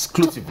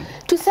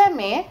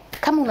 Tuseme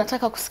kama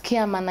unataka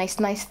kusikia ma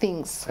nice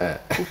things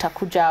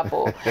utakuja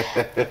hapo.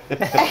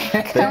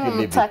 Kama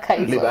unataka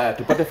hivyo.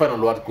 Tupate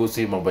final word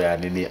kuhusu mambo ya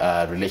nini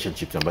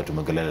relationships ambayo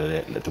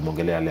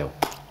tumeongelea leo.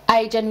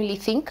 I genuinely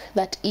think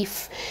that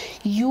if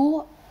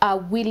you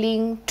are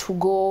willing to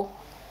go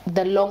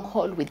the long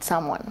haul with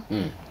someone,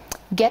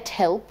 get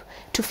help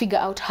to figure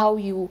out how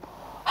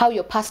how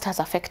your past has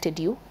affected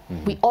you.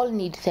 We all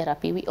need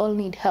therapy. We all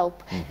need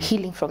help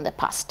healing from the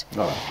past.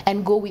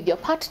 And go with your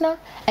partner,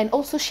 and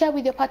also share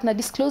with your partner.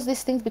 Disclose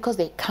these things because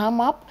they come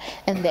up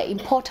and they're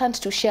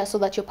important to share, so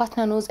that your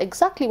partner knows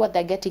exactly what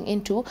they're getting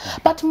into.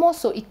 But more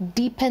so, it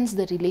deepens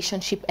the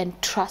relationship and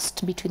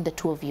trust between the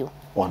two of you.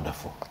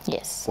 Wonderful.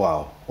 Yes.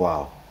 Wow,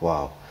 wow,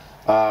 wow.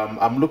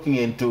 I'm looking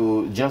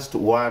into just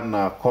one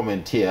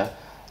comment here.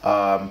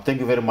 Thank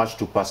you very much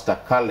to Pastor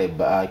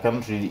Caleb. I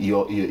can't read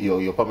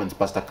your comments.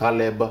 Pastor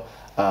Caleb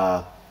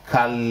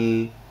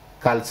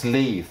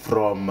Kalsley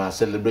from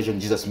Celebration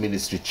Jesus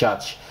Ministry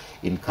Church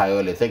in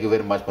Kayole. Thank you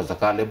very much, Pastor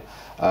Caleb.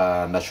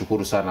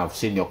 Nashukuru sana. I've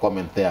seen your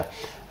comment there.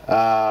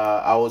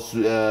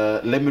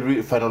 Let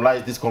me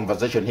finalize this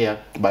conversation here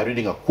by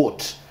reading a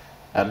quote,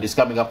 and it's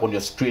coming up on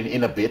your screen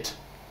in a bit.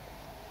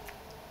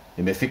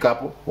 Imefika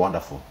hapo?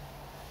 Wonderful.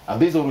 And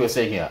this is what we're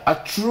saying here. A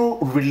true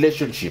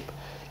relationship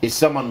is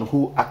someone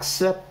who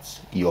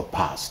accepts your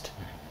past,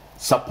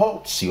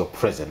 supports your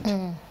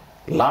present,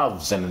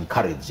 loves and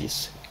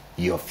encourages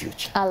your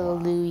future.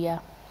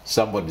 Hallelujah.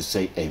 Somebody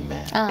say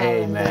amen.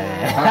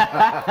 Amen.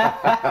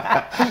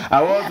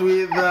 I was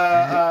with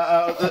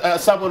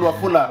Samuel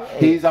Wafula.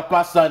 He's a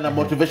pastor and a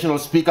motivational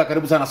speaker.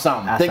 Karibu sana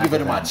Sam. Thank you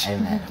very much.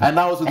 Amen. And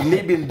I was with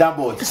Libin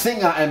Dabo,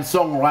 singer and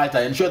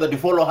songwriter. Ensure that you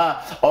follow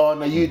her on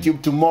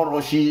YouTube.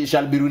 Tomorrow she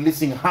shall be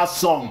releasing her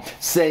song,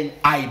 Saying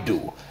I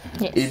Do.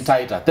 Yes. In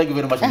Taita. Thank you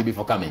very much, Libby,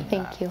 for coming.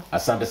 Thank you.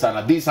 Asante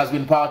sana. This has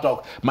been Power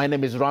Talk. My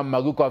name is Ram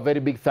Maguko. A very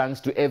big thanks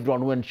to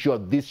everyone who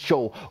ensured this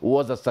show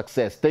was a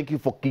success. Thank you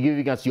for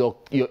giving us your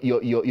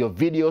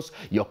videos,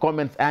 your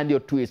comments, and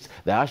your tweets.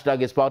 The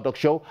hashtag is Power Talk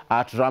Show,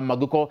 at Ram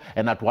Maguko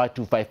and at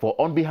Y254.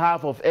 On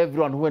behalf of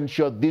everyone who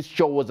ensured this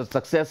show was a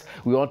success,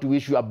 we want to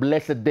wish you a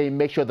blessed day.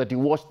 Make sure that you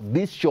watch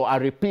this show, a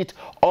repeat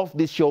of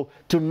this show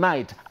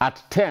tonight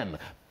at 10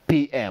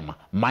 p.m.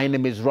 My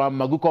name is Ram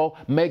Maguko.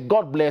 May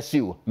God bless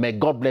you. May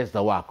God bless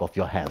the work of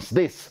your hands.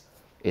 This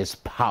is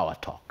Power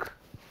Talk.